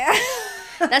 Damn.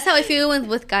 That's how I feel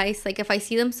with guys. Like, if I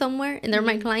see them somewhere and they're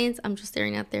my clients, I'm just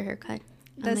staring at their haircut.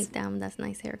 I'm like, damn, that's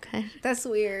nice haircut. That's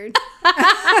weird.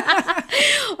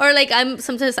 Or like,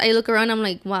 sometimes I look around, I'm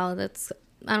like, wow,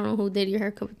 I don't know who did your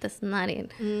haircut, but that's not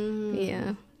it.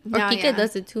 Yeah. Or No, Kike yeah.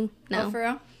 does it too now. Oh, for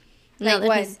real? Now Like that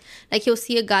what? like he'll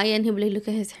see a guy and he'll be like, look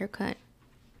at his haircut.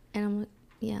 And I'm like,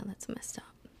 yeah, that's messed up.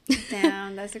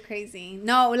 Damn, that's crazy.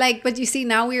 No, like, but you see,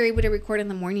 now we're able to record in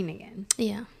the morning again.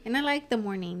 Yeah. And I like the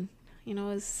morning. You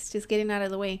know, it's just getting out of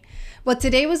the way. But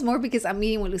today was more because I'm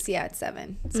meeting with Lucia at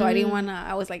 7. So I didn't want to,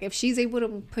 I was like, if she's able to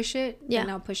push it, then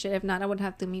I'll push it. If not, I would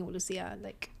have to meet with Lucia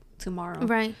like tomorrow.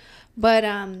 Right. But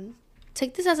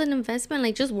take this as an investment.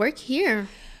 Like, just work here.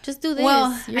 Just do this.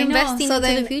 Well, you're investing into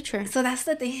the future. So that's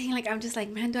the thing. Like, I'm just like,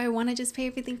 man, do I want to just pay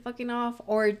everything fucking off?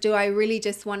 Or do I really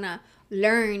just want to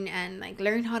learn and, like,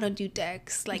 learn how to do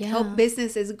decks? Like, help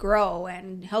businesses grow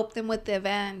and help them with the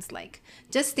events. Like,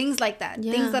 just things like that.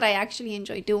 Yeah. Things that I actually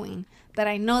enjoy doing. That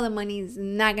I know the money's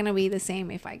not going to be the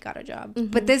same if I got a job. Mm-hmm.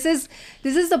 But this is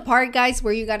the part, guys,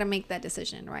 where you got to make that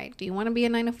decision, right? Do you want to be a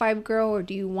 9-to-5 girl, or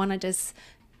do you want to just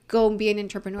go and be an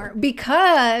entrepreneur?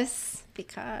 Because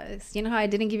you know how I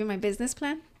didn't give you my business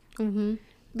plan? Mm-hmm.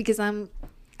 Because I'm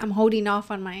holding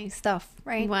off on my stuff,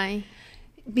 right? Why?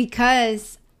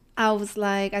 Because I was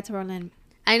like, I told Roland,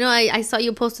 I know I saw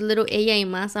you post a little AA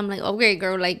mask. I'm like, okay,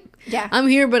 girl, like, yeah, I'm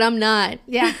here, but I'm not.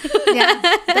 Yeah.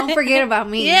 Don't forget about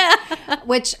me. Yeah.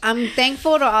 Which I'm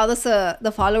thankful to all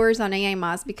the followers on AA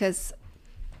mask, because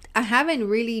I haven't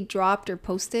really dropped or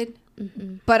posted.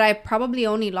 Mm-hmm. But I probably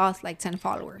only lost like 10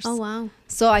 followers. Oh, wow.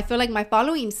 So I feel like my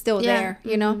following's still there,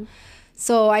 you know?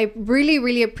 So I really,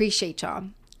 really appreciate y'all.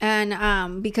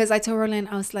 And because I told Roland,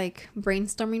 I was like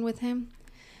brainstorming with him.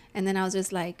 And then I was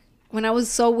just like, when I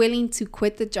was so willing to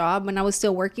quit the job, when I was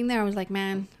still working there, I was like,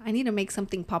 man, I need to make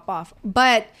something pop off.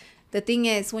 But the thing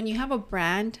is, when you have a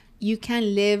brand, you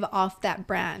can live off that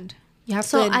brand. You have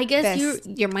to invest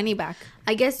your money back.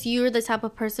 I guess you're the type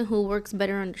of person who works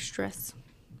better under stress.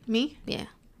 Me? Yeah.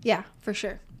 Yeah, for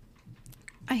sure.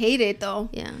 I hate it though.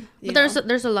 Yeah. But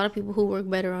there's a lot of people who work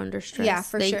better under stress. Yeah,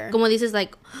 for sure. Como dices,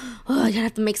 like, oh, I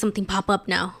have to make something pop up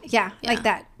now. Yeah, like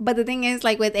that. But the thing is,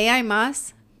 like with AI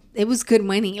Mas, it was good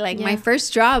money. Like my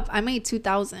first job, I made $2,000.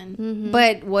 Mm-hmm.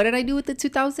 But what did I do with the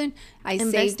 $2,000? I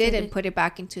saved it and put it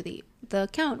back into the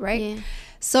account, right? Yeah.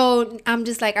 So I'm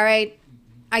just like, all right,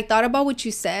 I thought about what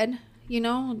you said, you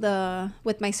know,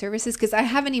 with my services, because I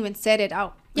haven't even said it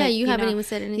out. Yeah, like, you haven't even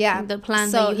said anything. Yeah. The plan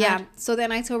that you had. So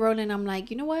then I told Roland, I'm like,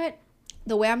 you know what?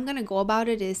 The way I'm going to go about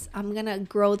it is I'm going to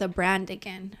grow the brand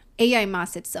again. AI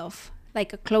Mas itself.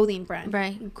 Like a clothing brand.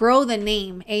 Right. Grow the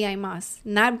name AI Mas.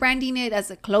 Not branding it as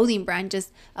a clothing brand,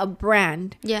 just a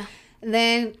brand. Yeah.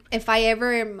 Then if I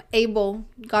ever am able,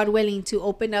 God willing, to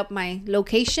open up my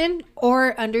location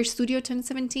or under Studio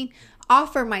 1017,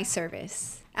 offer my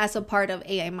service as a part of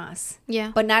AI Mas.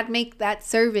 Yeah. But not make that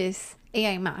service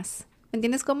AI Mas.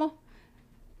 ¿Entiendes cómo?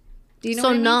 Do you know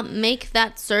what I mean? Not make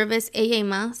that service AA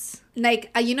Mas?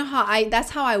 Like, you know how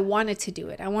that's how I wanted to do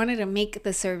it. I wanted to make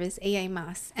the service AA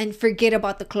Mas and forget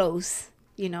about the clothes,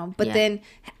 you know. But then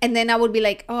I would be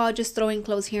like, oh, I'll just throw in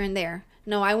clothes here and there.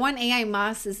 No, I want AI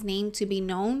Mas's name to be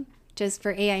known just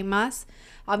for AI Mas.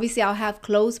 Obviously, I'll have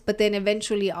clothes, but then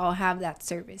eventually I'll have that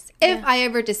service. If I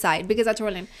ever decide, because I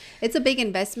told him, it's a big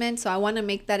investment, so I want to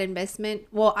make that investment.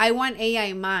 Well, I want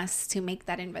AI Mas to make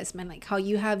that investment, like how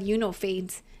you have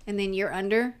Fades, and then you're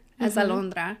under as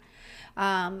Alondra.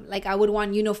 Like I would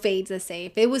want Fades, let's say.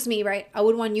 If it was me, right, I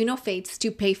would want Fades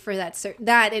to pay for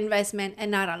that investment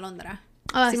and not Alondra.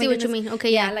 Oh, I see what you mean.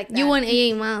 Okay, yeah. Like that. You want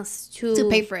AA Mas to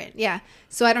pay for it, yeah.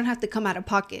 So I don't have to come out of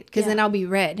pocket, because then I'll be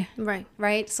red.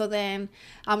 Right? So then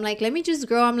I'm like, let me just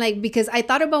grow. I'm like, because I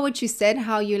thought about what you said,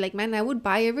 how you're like, man, I would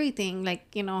buy everything. Like,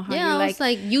 you know, how you're like... Yeah,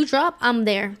 you drop, I'm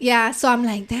there. Yeah, so I'm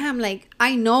like, damn, like,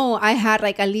 I know I had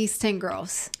like at least 10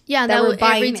 girls. Yeah, that were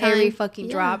buying every fucking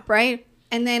drop, right?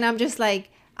 And then I'm just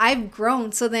like, I've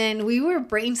grown. So then we were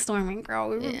brainstorming, girl.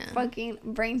 We were fucking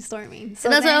brainstorming. So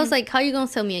that's why I was like, how you gonna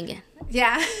sell me again?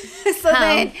 Yeah. So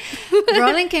then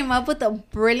Roland came up with a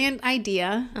brilliant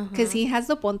idea, because he has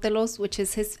the Pontelos, which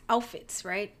is his outfits,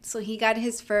 right? So he got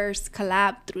his first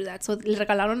collab through that. So le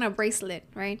regalaron a bracelet,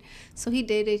 right? So he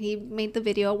did it. He made the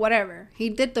video, whatever. He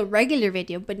did the regular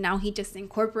video, but now he just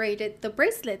incorporated the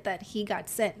bracelet that he got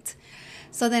sent.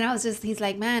 So then he's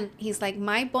like, my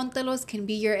Pontelos can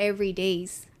be your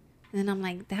everydays. And then I'm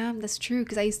like, damn, that's true,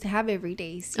 because I used to have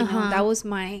everydays. You know, that was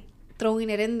my throwing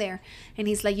it in there. And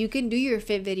he's like, you can do your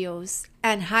fit videos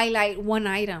and highlight one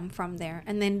item from there,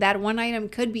 and then that one item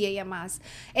could be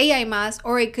AI Mas,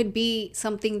 or it could be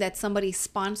something that somebody's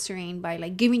sponsoring by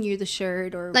like giving you the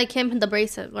shirt, or like him with the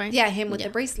bracelet, right? Yeah, him with the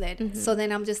bracelet. So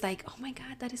then I'm just like, oh my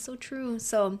god, that is so true.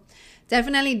 So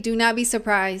definitely do not be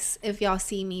surprised if y'all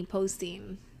see me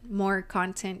posting more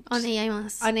content on AI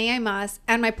Mas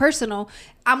and my personal.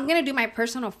 I'm gonna do my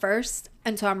personal first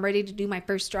until I'm ready to do my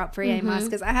first drop for AI Mas,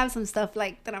 because I have some stuff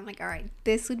like that I'm like, all right,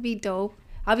 this would be dope.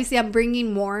 Obviously I'm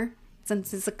bringing more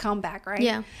since it's a comeback, right?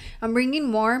 Yeah, I'm bringing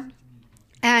more.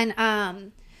 And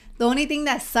the only thing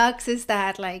that sucks is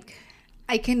that like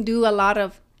I can do a lot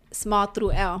of small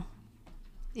through L,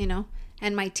 you know,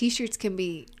 and my t-shirts can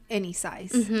be any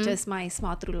size, just my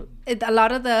small through. A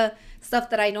lot of the stuff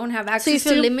that I don't have access to. So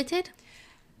you feel limited?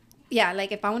 yeah,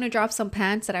 like if I want to drop some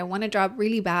pants that I want to drop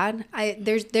really bad,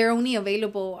 they're only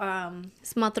available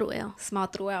small through L. Small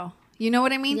through L. You know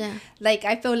what I mean? Yeah. Like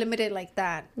I feel limited like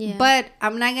that. Yeah. But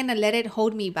I'm not gonna let it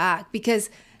hold me back, because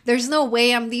there's no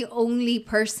way I'm the only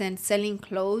person selling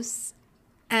clothes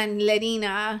and letting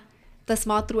the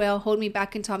small through L hold me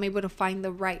back until I'm able to find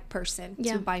the right person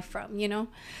to buy from, you know?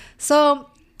 So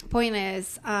point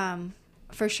is,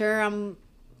 for sure I'm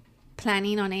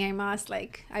planning on AI Mas.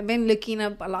 Like I've been looking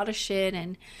up a lot of shit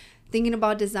and thinking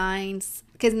about designs,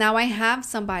 because now I have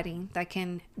somebody that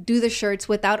can do the shirts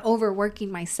without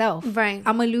overworking myself. Right.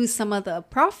 I'm gonna lose some of the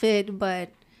profit, but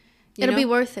it'll be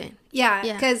worth it. Yeah,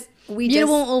 because you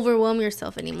won't overwhelm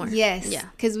yourself anymore. Yes. Yeah.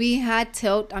 Because we had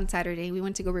Tilt on Saturday. We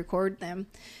went to go record them.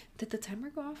 Did the timer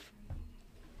go off?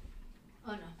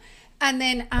 Oh no. And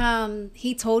then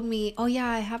he told me, oh yeah,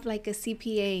 I have like a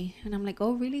CPA. And I'm like,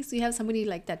 oh really? So you have somebody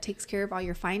like that takes care of all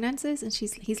your finances? And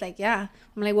he's like, yeah.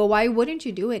 I'm like, well, why wouldn't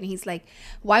you do it? And he's like,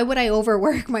 why would I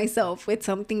overwork myself with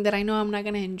something that I know I'm not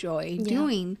going to enjoy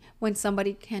doing when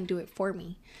somebody can do it for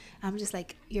me? I'm just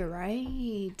like, you're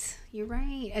right.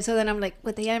 And so then I'm like,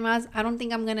 with the IMAs, I don't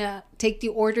think I'm going to take the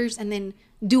orders and then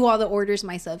do all the orders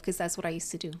myself, because that's what I used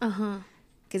to do.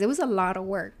 Because it was a lot of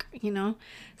work, you know?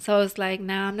 So I was like,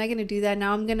 nah, I'm not going to do that.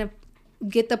 Now I'm going to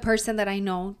get the person that I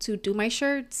know to do my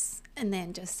shirts and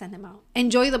then just send them out.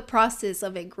 Enjoy the process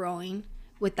of it growing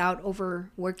without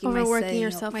overworking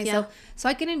myself. Yeah. So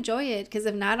I can enjoy it, because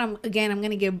if not, I'm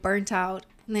going to get burnt out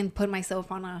and then put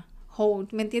myself on a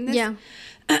hold. ¿Me entiendes? Yeah.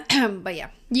 But yeah.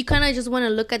 You kind of just want to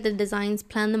look at the designs,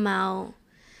 plan them out.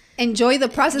 Enjoy the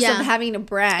process of having a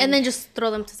brand. And then just throw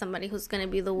them to somebody who's going to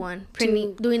be the one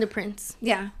doing the prints.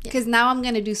 Yeah. Because now I'm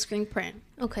going to do screen print.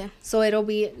 Okay. So it'll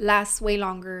last way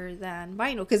longer than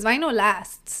vinyl. Because vinyl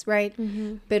lasts, right?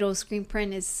 But screen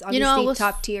print is obviously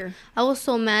top tier. I was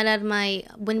so mad at my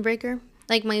windbreaker.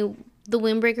 Like the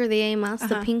windbreaker, the AMS,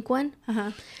 the pink one.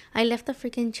 I left the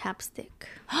freaking chapstick.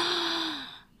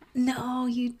 No,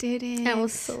 you didn't. I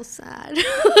was so sad.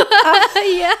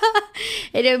 Yeah.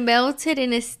 It melted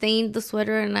and it stained the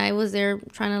sweater, and I was there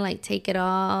trying to like take it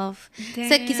off. Se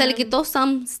le quitó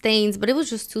some stains, but it was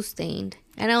just too stained.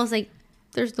 And I was like,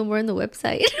 there's no more on the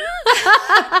website.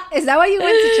 Is that why you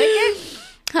went to check it?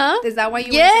 Huh? Is that why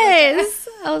you went to check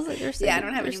it? I was like, I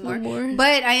don't have any more.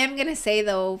 But I am going to say,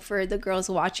 though, for the girls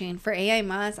watching, for AI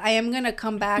Mas, I am going to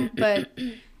come back, but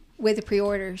with the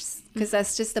pre-orders, because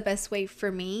that's just the best way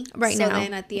for me right now. So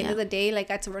then at the end of the day, like,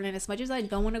 I had to run in. As much as I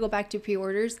don't want to go back to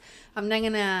pre-orders, I'm not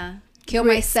gonna kill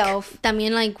myself.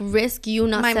 También like risk you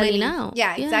not selling out.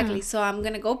 Yeah, exactly. So I'm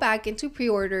gonna go back into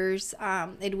pre-orders.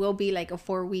 It will be like a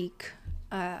 4-week,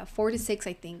 4 to 6,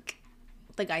 I think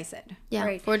the guy said. Yeah,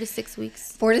 right? 4 to 6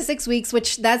 weeks. 4 to 6 weeks,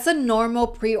 which that's a normal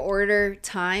pre-order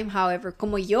time. However,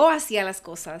 como yo hacía las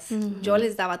cosas, yo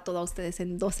les daba todo a ustedes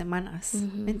en 2 semanas.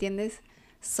 ¿Me entiendes?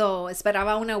 So,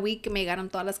 esperaba una week que me llegaron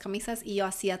todas las camisas y yo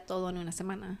hacía todo en una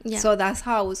semana. Yeah. So, that's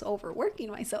how I was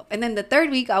overworking myself. And then the 3rd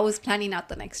week, I was planning out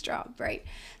the next job, right?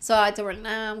 So, I told her,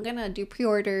 nah, I'm going to do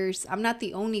pre-orders. I'm not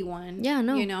the only one. Yeah,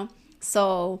 no. You know?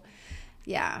 So,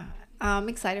 yeah. I'm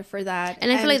excited for that.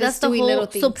 And I feel like that's the whole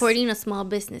supporting a small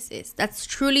business is. That's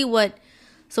truly what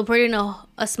supporting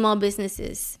a small business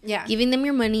is. Yeah. Giving them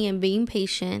your money and being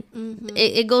patient.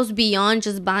 It goes beyond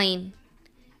just buying.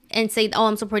 And say, oh,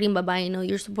 I'm supporting by buying. No,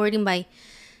 you're supporting by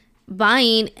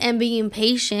buying and being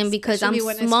patient, because I'm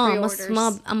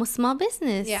small. I'm a small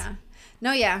business. Yeah.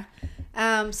 No, yeah.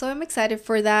 So I'm excited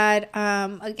for that.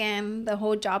 Again, the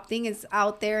whole job thing is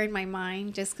out there in my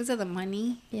mind just because of the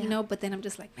money, you know. But then I'm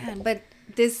just like, man, but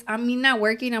I'm not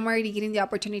working. I'm already getting the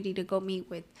opportunity to go meet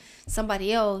with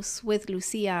somebody else, with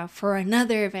Lucia, for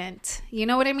another event. You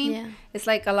know what I mean? Yeah. It's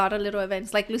like a lot of little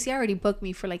events. Like Lucia already booked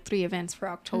me for like 3 events for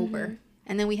October.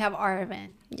 And then we have our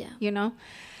event. Yeah. You know?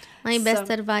 My best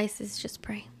advice is just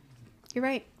pray. You're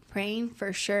right. Praying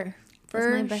for sure.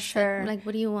 For my best sure. Like,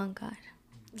 what do you want, God?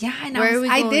 Yeah, and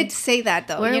I did say that,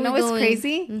 though. You know what's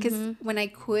crazy? Because when I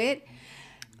quit,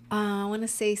 I want to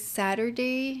say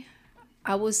Saturday,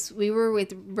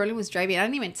 Berlin was driving. I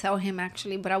didn't even tell him,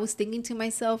 actually. But I was thinking to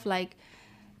myself, like,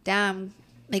 damn.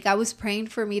 Like, I was praying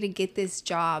for me to get this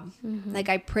job. Like,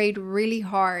 I prayed really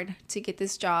hard to get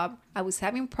this job. I was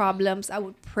having problems. I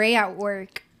would pray at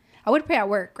work.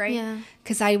 Right? Yeah.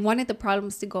 Because I wanted the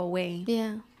problems to go away.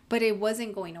 Yeah. But it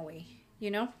wasn't going away, you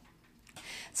know?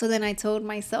 So then I told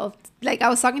myself, like, I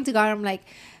was talking to God. I'm like,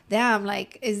 damn,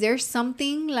 like, is there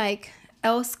something, like,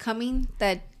 else coming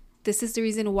that this is the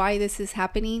reason why this is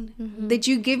happening? Did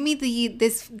you give me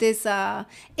this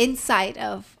insight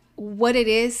of what it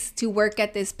is to work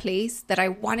at this place that I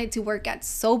wanted to work at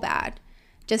so bad,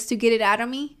 just to get it out of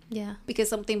me. Yeah. Because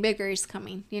something bigger is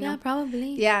coming, you know? Yeah,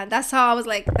 probably. Yeah, that's how I was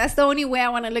like, that's the only way I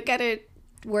want to look at it,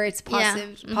 where it's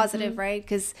positive, positive, right?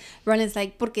 Because Ronan's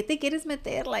like, ¿por qué te quieres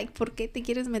meter? Like, ¿por qué te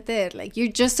quieres meter? Like,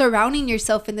 you're just surrounding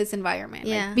yourself in this environment.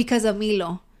 Like, because of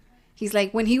Milo. He's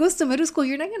like, when he goes to middle school,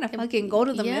 you're not going to fucking go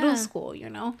to the middle school, you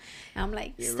know? And I'm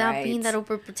like, stop being that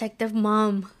overprotective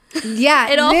mom. Yeah.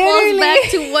 It all falls back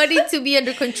to wanting to be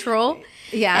under control.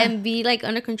 Yeah. And be like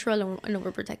under control and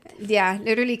overprotective. Yeah,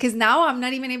 literally. Because now I'm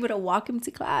not even able to walk him to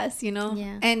class, you know?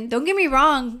 Yeah. And don't get me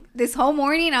wrong. This whole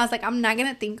morning, I was like, I'm not going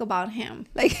to think about him.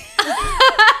 Like,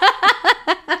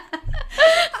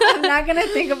 I'm not going to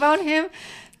think about him.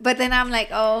 But then I'm like,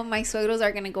 oh, my suegros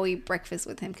are going to go eat breakfast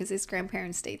with him because his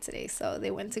grandparents stayed today. So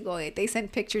they went to go eat. They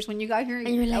sent pictures when you got here. And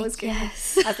you were like, was good.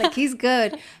 yes. I was like, he's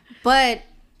good. But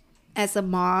as a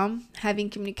mom, having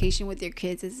communication with your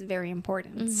kids is very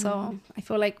important. So I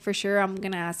feel like for sure I'm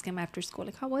going to ask him after school,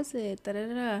 like, how was it? Da, da,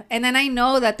 da, da. And then I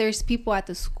know that there's people at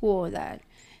the school that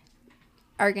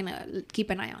are going to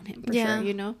keep an eye on him for sure,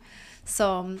 you know?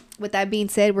 So with that being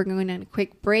said, we're going on a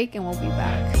quick break and we'll be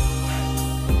back.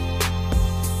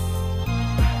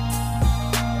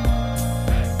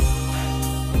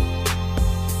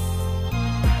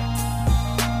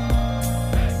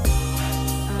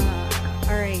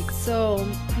 So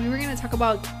we were going to talk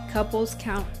about couples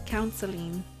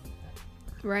counseling,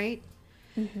 right?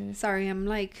 Sorry, I'm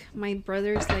like, my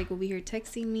brother's like over here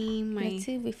texting me. Let's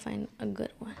see if we find a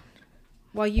good one.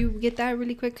 While you get that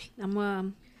really quick,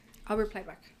 I'll reply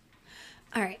back.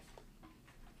 All right.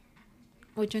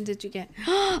 Which one did you get?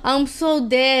 I'm so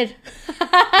dead.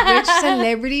 Which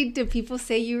celebrity do people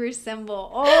say you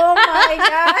resemble? Oh my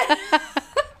God.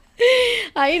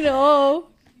 I know.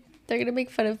 They're going to make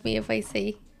fun of me if I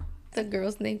say the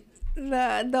girl's name.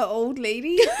 The old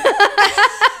lady?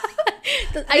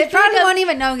 I probably won't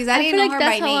even know because I didn't know her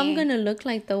by name. I feel like that's how I'm going to look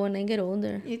like though when I get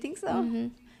older. You think so?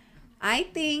 I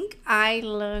think I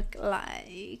look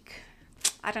like,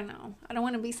 I don't know. I don't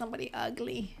want to be somebody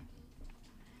ugly.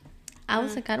 I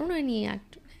was like, I don't know any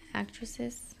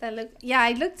actresses. That look. Yeah,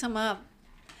 I looked them up.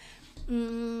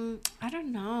 I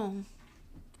don't know.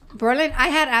 Berlin, I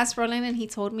had asked Berlin and he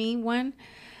told me one.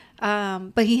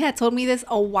 But he had told me this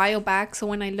a while back. So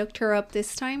when I looked her up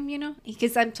this time, you know,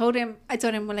 because I told him,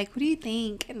 well, like, what do you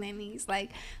think? And then he's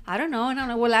like, I don't know.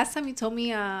 Well, last time he told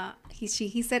me,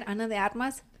 he said Ana de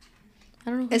Armas. I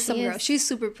don't know who it's some girl. She's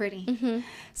super pretty.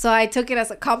 So I took it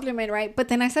as a compliment, right? But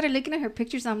then I started looking at her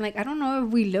pictures. I'm like, I don't know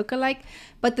if we look alike.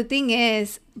 But the thing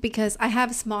is, because I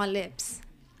have small lips,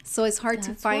 so it's hard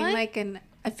to find I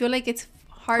feel like it's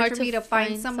hard for me to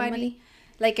find somebody.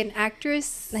 Like an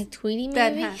actress. Like Tweety,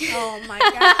 maybe? Oh, my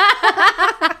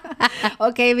God.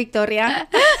 Okay, Victoria.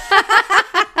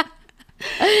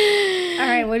 All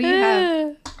right, what do you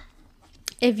have?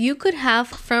 If you could have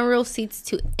front row seats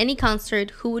to any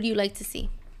concert, who would you like to see?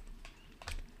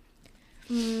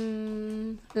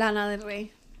 Lana del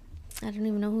Rey. I don't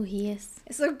even know who he is.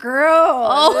 It's a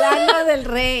girl. Lana del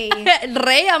Rey.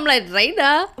 Rey, I'm like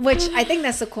Reina. Which I think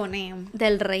that's a cool name.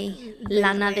 Del Rey.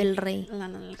 Lana del Rey.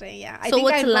 Lana del Rey, yeah. So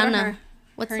what's Lana?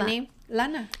 What's her name?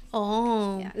 Lana.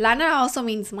 Oh. Yeah. Lana also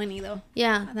means money, though.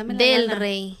 Yeah. Del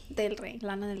Rey. Del Rey.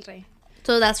 Lana del Rey.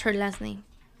 So that's her last name.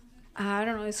 I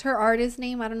don't know. It's her artist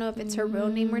name. I don't know if it's her real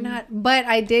name or not. But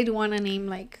I did want to name,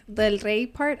 like, Del Rey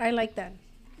part. I like that.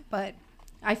 But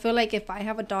I feel like if I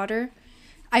have a daughter,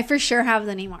 I for sure have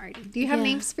the name already. Do you have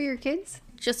names for your kids?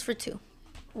 Just for two.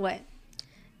 What?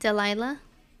 Delilah.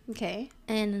 Okay.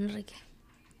 And Enrique.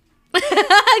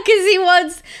 Because he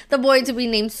wants the boy to be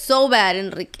named so bad,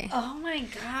 Enrique. Oh my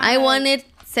God. I wanted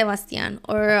Sebastian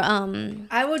or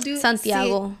I would do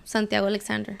Santiago. Santiago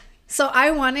Alexander. So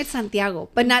I wanted Santiago,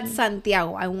 but not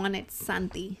Santiago. I wanted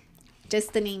Santi.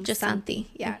 Just the name. Just Santi.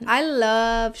 Yeah. I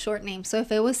love short names. So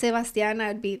if it was Sebastian,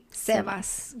 I'd be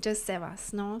Sebas. Just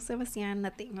Sebas. No, Sebastian,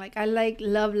 nothing. Like, I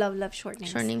love short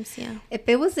names. Short names, yeah. If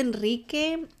it was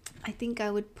Enrique, I think I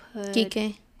would put...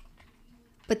 Kike.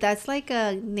 But that's like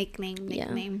a nickname. Yeah.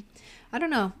 I don't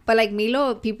know. But like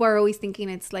Milo, people are always thinking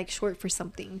it's like short for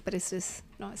something. But it's just...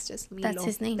 No, it's just Milo. That's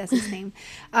his name. That's his name.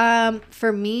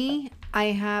 For me,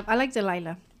 I like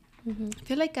Delilah. I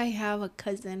feel like I have a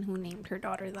cousin who named her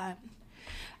daughter that.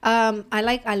 I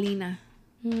like Alina.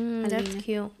 That's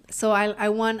cute. So I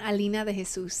want Alina de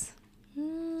Jesus.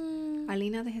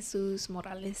 Alina de Jesus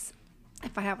Morales.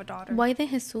 If I have a daughter. Why de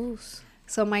Jesus?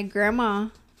 So my grandma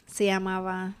se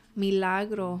llamaba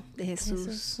Milagro de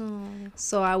Jesus.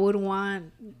 So I would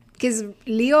want... Because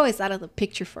Leo is out of the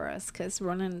picture for us. Because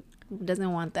Ronan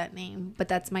doesn't want that name. But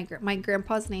that's my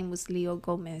grandpa's name was Leo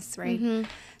Gomez, right?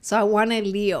 So I wanted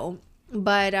Leo.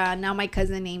 But now my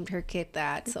cousin named her kid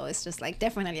that, so it's just like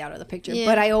definitely out of the picture.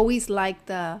 But I always liked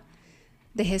the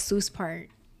Jesus part,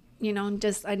 you know.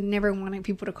 Just I never wanted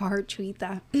people to call her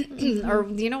Chuita, or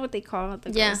you know what they call the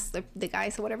girls, the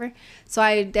guys or whatever. So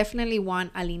I definitely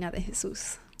want Alina de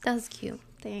Jesus. That's cute.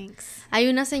 Thanks. Hay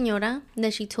una señora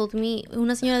that she told me,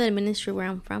 una señora del ministry where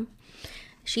I'm from.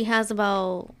 She has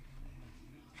about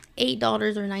 8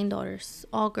 daughters or 9 daughters,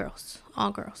 all girls.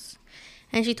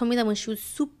 And she told me that when she was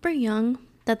super young,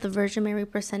 that the Virgin Mary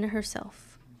presented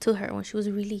herself to her when she was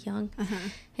really young.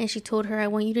 And she told her, I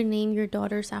want you to name your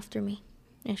daughters after me.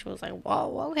 And she was like,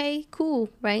 whoa, okay, cool,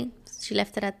 right? She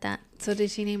left it at that. So did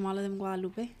she name all of them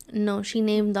Guadalupe? No, she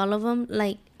named all of them.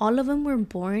 Like, all of them were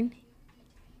born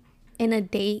in a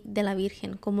day de la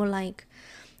Virgen. Como like,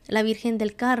 la Virgen del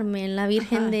Carmen, la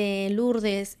Virgen de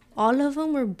Lourdes. All of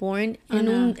them were born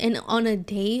on a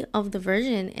day of the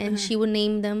Virgin. And she would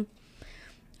name them.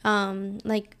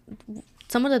 Like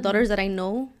some of the daughters that I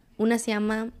know, una se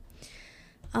llama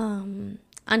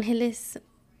Ángeles,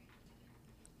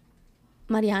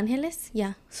 Maria Ángeles,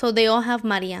 yeah. So they all have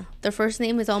Maria. Their first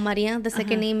name is all Maria. The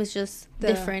second name is just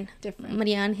different.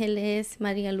 Maria Ángeles,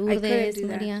 Maria Lourdes,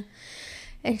 Maria.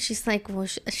 And she's like, well,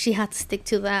 she had to stick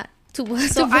to that. So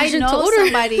I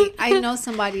know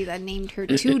somebody that named her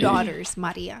 2 daughters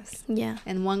Marias. Yeah.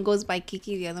 And one goes by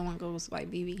Kiki, the other one goes by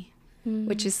Bibi.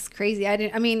 Which is crazy.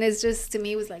 It's just, to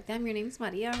me, it was like, damn, your name's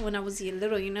Maria when I was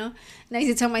little, you know. And I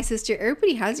used to tell my sister,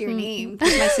 everybody has your name. My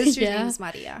sister's name is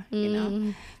Maria, you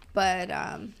know. But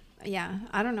yeah,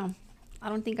 I don't know. I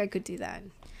don't think I could do that.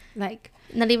 Like,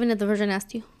 not even if the Virgin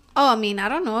asked you. Oh, I mean, I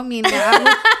don't know. I mean,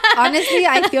 honestly,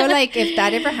 I feel like if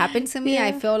that ever happened to me,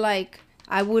 I feel like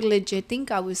I would legit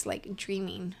think I was like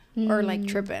dreaming or like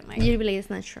tripping. Like, you'd be like, it's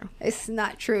not true. It's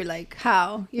not true. Like,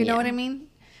 how? You know what I mean?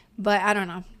 But I don't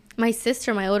know. My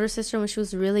older sister, when she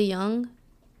was really young,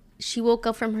 she woke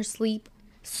up from her sleep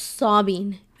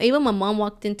sobbing. Even my mom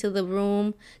walked into the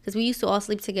room because we used to all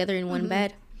sleep together in one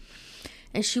bed.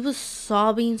 And she was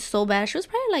sobbing so bad. She was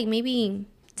probably like maybe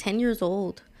 10 years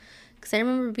old. Because I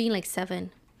remember being like 7.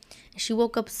 And she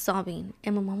woke up sobbing.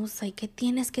 And my mom was like, ¿Qué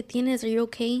tienes? Are you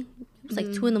okay? It was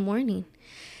like 2 a.m.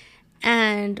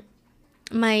 And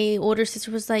my older sister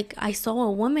was like, I saw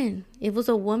a woman. It was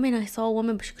a woman. I saw a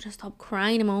woman, but she couldn't stop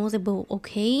crying. And my mom was like, but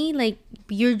okay, like,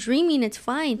 you're dreaming. It's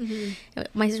fine.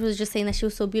 My sister was just saying that she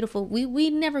was so beautiful. We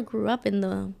never grew up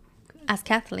as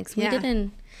Catholics. We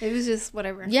didn't. It was just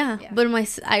whatever. Yeah. But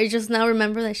I just now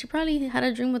remember that she probably had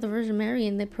a dream with the Virgin Mary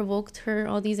and they provoked her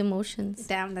all these emotions.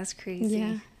 Damn, that's crazy.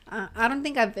 Yeah. I don't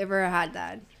think I've ever had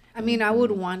that. I mean, I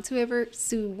would want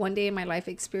to one day in my life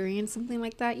experience something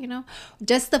like that, you know?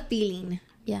 Just the feeling.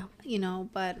 Yeah. You know,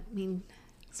 but I mean,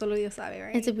 solo Dios sabe,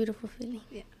 right? It's a beautiful feeling.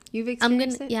 Yeah. You've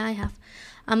experienced it? Yeah, I have.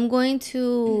 I'm going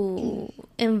to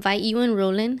invite you and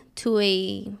Roland to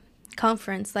a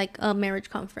conference, like a marriage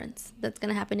conference that's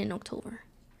going to happen in October.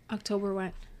 October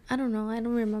what? I don't know. I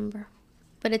don't remember.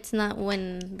 But it's not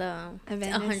when the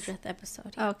 100th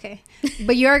episode. Oh, okay.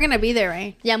 But you're going to be there,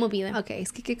 right? Yeah, I'm going to be there. Okay.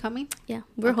 Is Kiki coming? Yeah.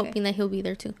 We're hoping that he'll be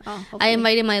there too. Oh, hopefully. I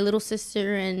invited my little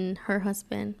sister and her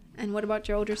husband. And what about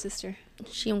your older sister?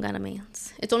 She don't got a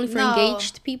man's. It's only for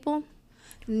engaged people.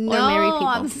 No, or married people.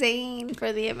 I'm saying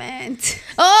for the event.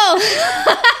 Oh!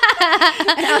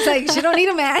 And I was like, she don't need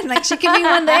a man. Like, she can be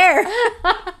one there.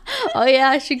 Oh,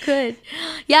 yeah, she could.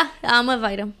 Yeah, I'm going to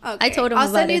invite him. Okay. I told him I'll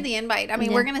send you the invite. I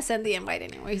mean, we're going to send the invite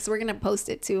anyway. So we're going to post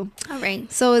it too. All right.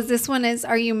 So this one is,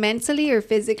 are you mentally or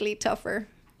physically tougher?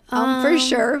 For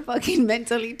sure, fucking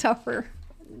mentally tougher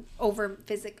over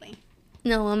physically.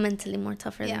 No, I'm mentally more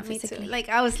tougher than physically. Me too. Like,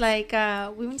 I was like,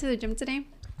 we went to the gym today.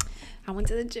 I went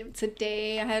to the gym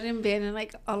today. I hadn't been in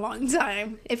like a long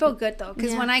time. It felt good though,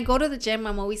 because when I go to the gym,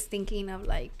 I'm always thinking of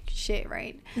like shit,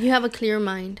 right? You have a clear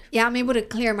mind. Yeah, I'm able to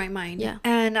clear my mind. Yeah.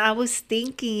 And I was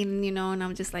thinking, you know, and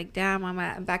I'm just like, damn,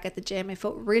 I'm back at the gym. It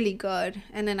felt really good.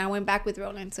 And then I went back with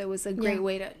Roland, so it was a great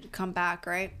way to come back,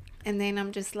 right? And then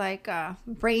I'm just like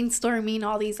brainstorming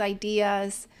all these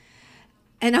ideas.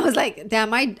 And I was like,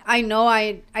 damn, I know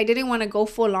I didn't want to go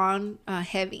full on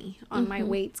heavy on my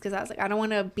weights, because I was like, I don't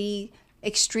want to be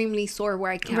extremely sore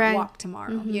where I can't walk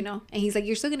tomorrow, you know? And he's like,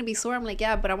 you're still going to be sore. I'm like,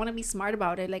 yeah, but I want to be smart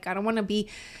about it. Like, I don't want to be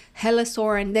hella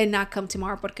sore and then not come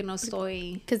tomorrow porque no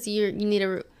estoy. Because you need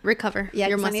to recover. Yeah,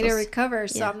 your muscles. I need to recover.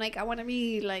 So yeah. I'm like, I want to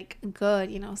be like good,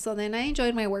 you know? So then I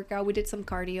enjoyed my workout. We did some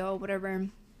cardio, whatever.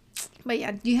 But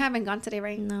yeah, you haven't gone today,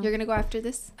 right? No. You're gonna go after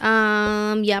this?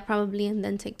 Yeah, probably, and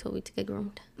then take Toby to get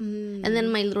groomed. And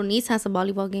then my little niece has a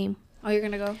volleyball game. Oh, you're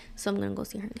gonna go? So I'm gonna go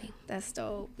see her game. That's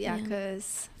dope. Yeah,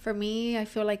 because for me, I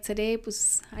feel like today,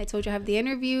 I told you I have the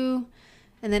interview,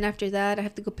 and then after that, I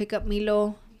have to go pick up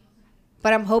Milo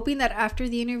But I'm hoping that after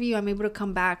the interview, I'm able to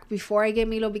come back before I get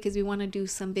Milo, because we want to do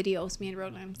some videos, me and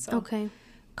Roland. So okay.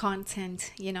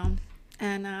 Content, you know.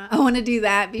 And I want to do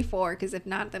that before, because if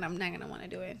not, then I'm not going to want to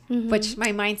do it. Which my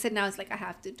mindset now is like, I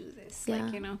have to do this. Yeah.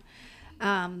 Like, you know.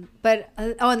 But,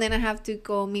 and then I have to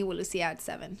go meet with Lucia at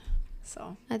 7.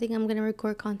 So I think I'm going to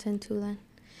record content too then.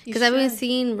 Because I've been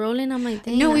seeing Roland, I'm like,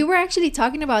 dang. No, we were actually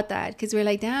talking about that, because we're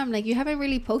like, damn, like, you haven't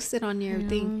really posted on your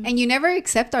thing. And you never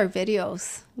accept our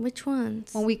videos. Which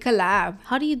ones? When we collab.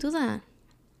 How do you do that?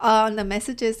 On the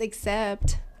messages,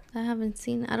 accept. I haven't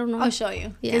seen. I don't know. I'll show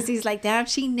you. Because he's like, damn,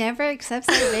 she never accepts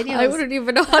our videos. I wouldn't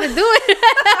even know how to do it.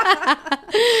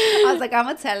 I was like, I'm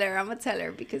going to tell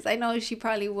her. Because I know she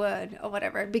probably would or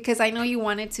whatever. Because I know you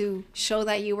wanted to show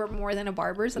that you were more than a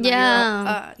barber. So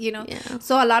yeah. You know. Yeah.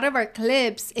 So a lot of our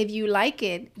clips, if you like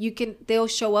it, they'll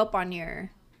show up on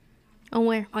your... On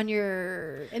where? On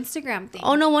your Instagram thing.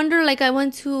 Oh, no wonder. Like, I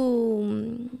went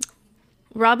to...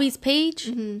 Robbie's page,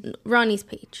 Ronnie's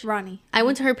page. Ronnie. I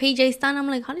went to her page. I'm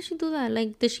like, how did she do that?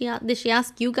 Like, did she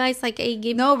ask you guys? Like, hey,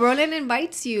 give. No, Roland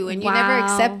invites you, and you never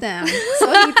accept them.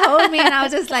 So he told me, and I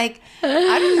was just like,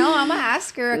 I don't know. I'm gonna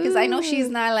ask her, because I know she's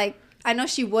not like. I know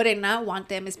she wouldn't not want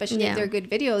them, especially if they're good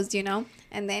videos, you know.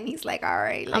 And then he's like, all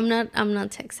right. Like, I'm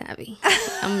not tech savvy.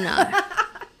 I'm not.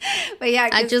 But yeah,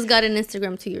 I just got an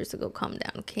Instagram 2 years ago. Calm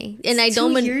down, okay? And I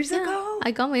don't. 2 years ago.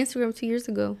 I got my Instagram 2 years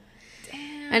ago.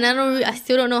 And I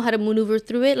still don't know how to maneuver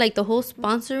through it. Like, the whole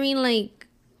sponsoring, like,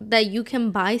 that you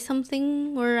can buy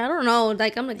something, or I don't know.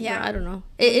 Like, I'm like, I don't know.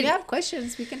 If you have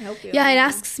questions, we can help you. Yeah, it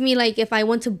asks me, like, if I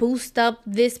want to boost up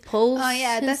this post. Oh,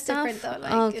 yeah, that's different, though.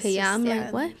 Like, okay, I'm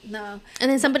like, what? No. And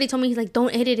then somebody told me, he's like,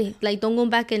 don't edit it. Like, don't go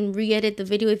back and re-edit the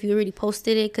video if you already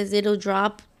posted it, because it'll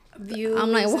drop views.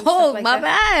 I'm like, whoa, like my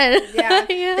bad. Yeah.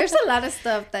 There's a lot of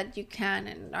stuff that you can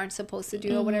and aren't supposed to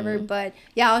do or whatever. But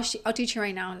yeah, I'll teach you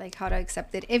right now, like, how to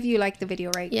accept it if you like the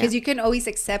video, right? Because you can always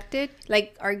accept it.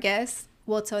 Like, our guests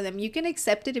will tell them, you can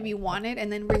accept it if you want it,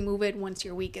 and then remove it once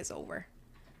your week is over.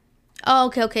 Oh,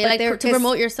 okay. But like, to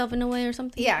promote yourself in a way or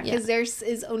something? Yeah, because theirs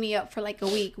is only up for like a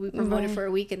week. We promote it for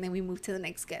a week, and then we move to the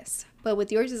next guest. But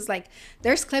with yours, is like,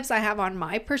 there's clips I have on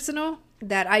my personal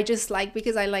that I just like,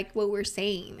 because I like what we're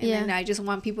saying. And then I just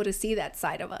want people to see that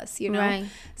side of us, you know? Right.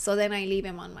 So then I leave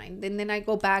them on mine. And then I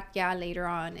go back, later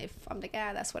on, if I'm like,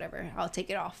 that's whatever, I'll take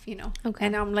it off, you know? Okay.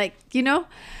 And I'm like, you know?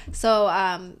 So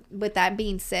with that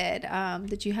being said,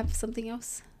 did you have something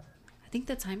else? I think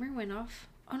the timer went off.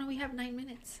 Oh, no, we have 9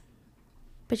 minutes.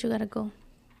 But you gotta go.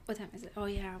 What time is it? Oh,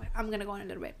 yeah. I'm gonna go in a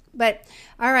little bit. But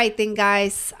all right then,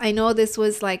 guys. I know this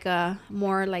was like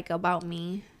more like about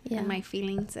me and my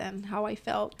feelings and how I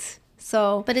felt.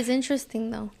 So, but it's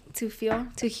interesting though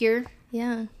to hear.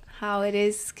 Yeah. How it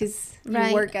is, because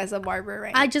you work as a barber,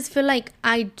 right? I just feel like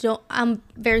I'm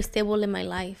very stable in my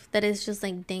life. That is just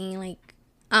like, dang, like,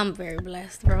 I'm very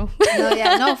blessed, bro.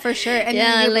 No, for sure. And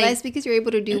you're blessed because you're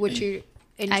able to do what you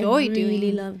enjoy doing. I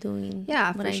really love doing.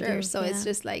 Yeah, for sure. So it's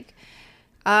just like,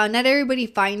 not everybody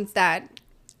finds that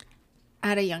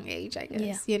at a young age, I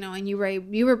guess. You know, and you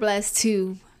were blessed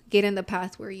to get in the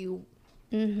path where you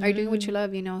are doing what you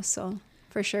love, you know. So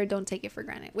for sure, don't take it for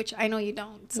granted, which I know you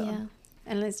don't. So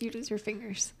unless you lose your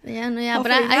fingers. Yeah, no, yeah.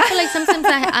 Hopefully but I feel like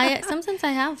sometimes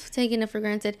I have taken it for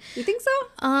granted. You think so?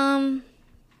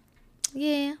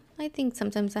 Yeah, I think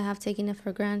sometimes I have taken it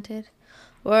for granted.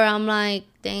 Where I'm like,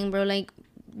 dang, bro, like,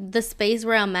 the space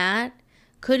where I'm at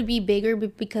could be bigger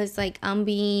because, like, I'm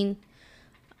being,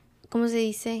 ¿cómo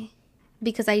se dice?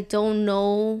 Because I don't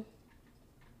know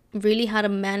really how to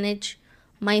manage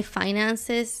my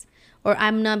finances, or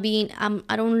I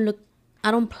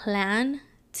don't plan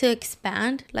to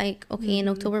expand. Like, okay, in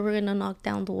October, we're going to knock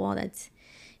down the wall that's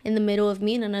in the middle of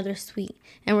me and another suite,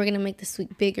 and we're going to make the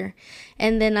suite bigger.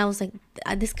 And then I was like,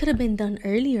 this could have been done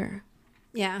earlier.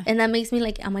 Yeah. And that makes me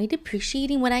like, am I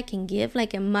depreciating what I can give?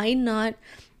 Like, am I not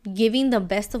giving the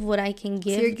best of what I can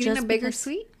give? So you're getting a bigger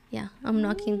suite? Yeah. I'm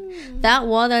knocking that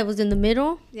wall that was in the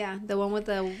middle. Yeah. The one with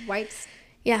the white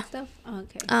stuff? Oh,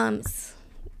 okay.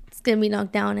 It's going to be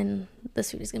knocked down, and the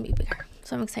suite is going to be bigger.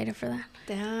 So I'm excited for that.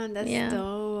 Damn, that's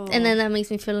dope. And then that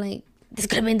makes me feel like this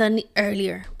could have been done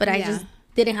earlier, but I just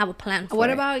didn't have a plan for it. What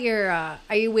about your,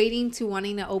 are you waiting to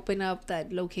wanting to open up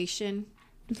that location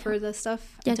for the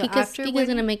stuff? Yeah, because Kika's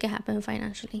going to make it happen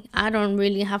financially. I don't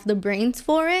really have the brains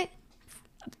for it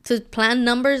to plan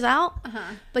numbers out,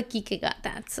 but Kika got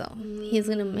that, so he's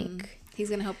going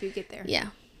to help you get there. Yeah.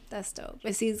 That's dope.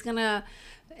 Is he gonna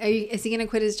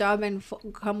quit his job and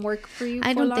come work for you?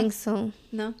 I don't think so.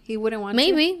 No, he wouldn't want to.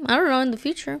 Maybe. I don't know, in the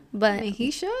future, but I mean,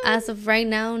 he should. As of right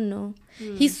now, no.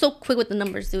 He's so quick with the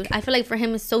numbers, dude. I feel like for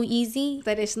him it's so easy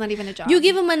that it's not even a job. You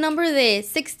give him a number that's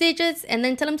 6 digits and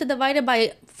then tell him to divide it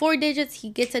by 4 digits. He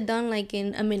gets it done like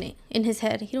in a minute in his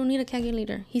head. He don't need a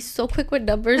calculator. He's so quick with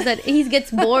numbers that he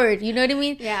gets bored. You know what I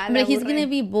mean? Yeah. But like, he's gonna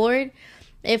be bored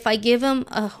if I give him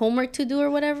a homework to do or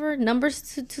whatever, numbers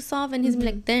to solve, and he's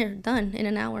gonna be like, "There, done in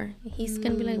an hour." He's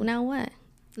gonna be like, "Now what?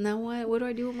 Now what? What do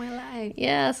I do with my life?"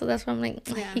 Yeah, so that's why I'm like,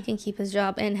 he can keep his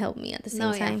job and help me at the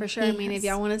same time. Yeah, for sure. I mean, if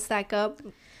y'all want to stack up,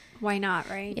 why not,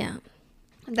 right? Yeah.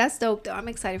 That's dope, though. I'm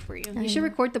excited for you. You should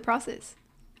record the process.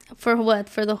 For what?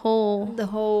 For the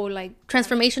whole like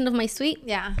transformation of my suite?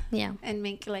 Yeah. Yeah. And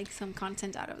make like some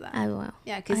content out of that. I will.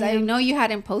 Yeah, because I know you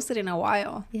hadn't posted in a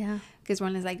while. Yeah. Because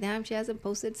Ron is like, damn, she hasn't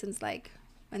posted since like,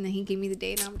 and then he gave me the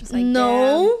date, and I'm just like,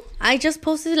 no, damn. I just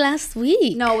posted last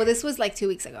week. No, well, this was like 2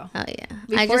 weeks ago. Oh yeah.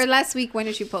 Before last week, when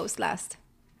did you post last?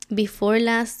 Before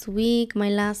last week, my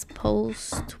last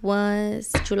post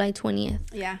was July 20th.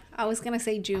 Yeah, I was gonna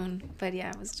say June, but yeah,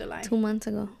 it was July. 2 months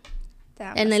ago.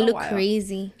 Damn, and I look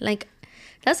crazy. Like,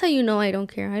 that's how you know I don't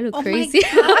care. I look crazy.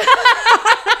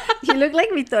 You look like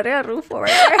Victoria Rufo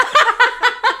right there.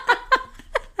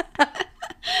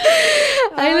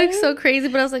 I look so crazy,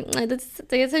 but I was like,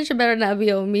 the attention better not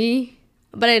be on me.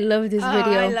 But I love this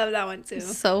video. I love that one too.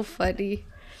 It's so funny.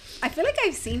 I feel like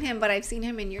I've seen him, but I've seen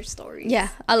him in your stories. Yeah,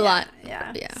 a lot.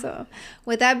 Yeah. So,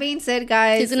 with that being said,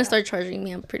 guys, he's gonna start charging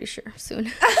me. I'm pretty sure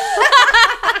soon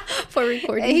for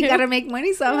recording. He gotta make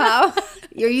money somehow.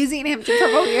 You're using him to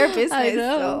promote your business. I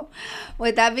know. So,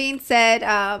 with that being said,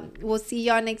 we'll see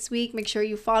y'all next week. Make sure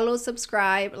you follow,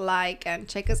 subscribe, like, and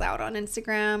check us out on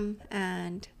Instagram.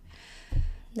 And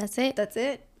that's it. That's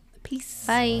it. Peace.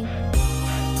 Bye.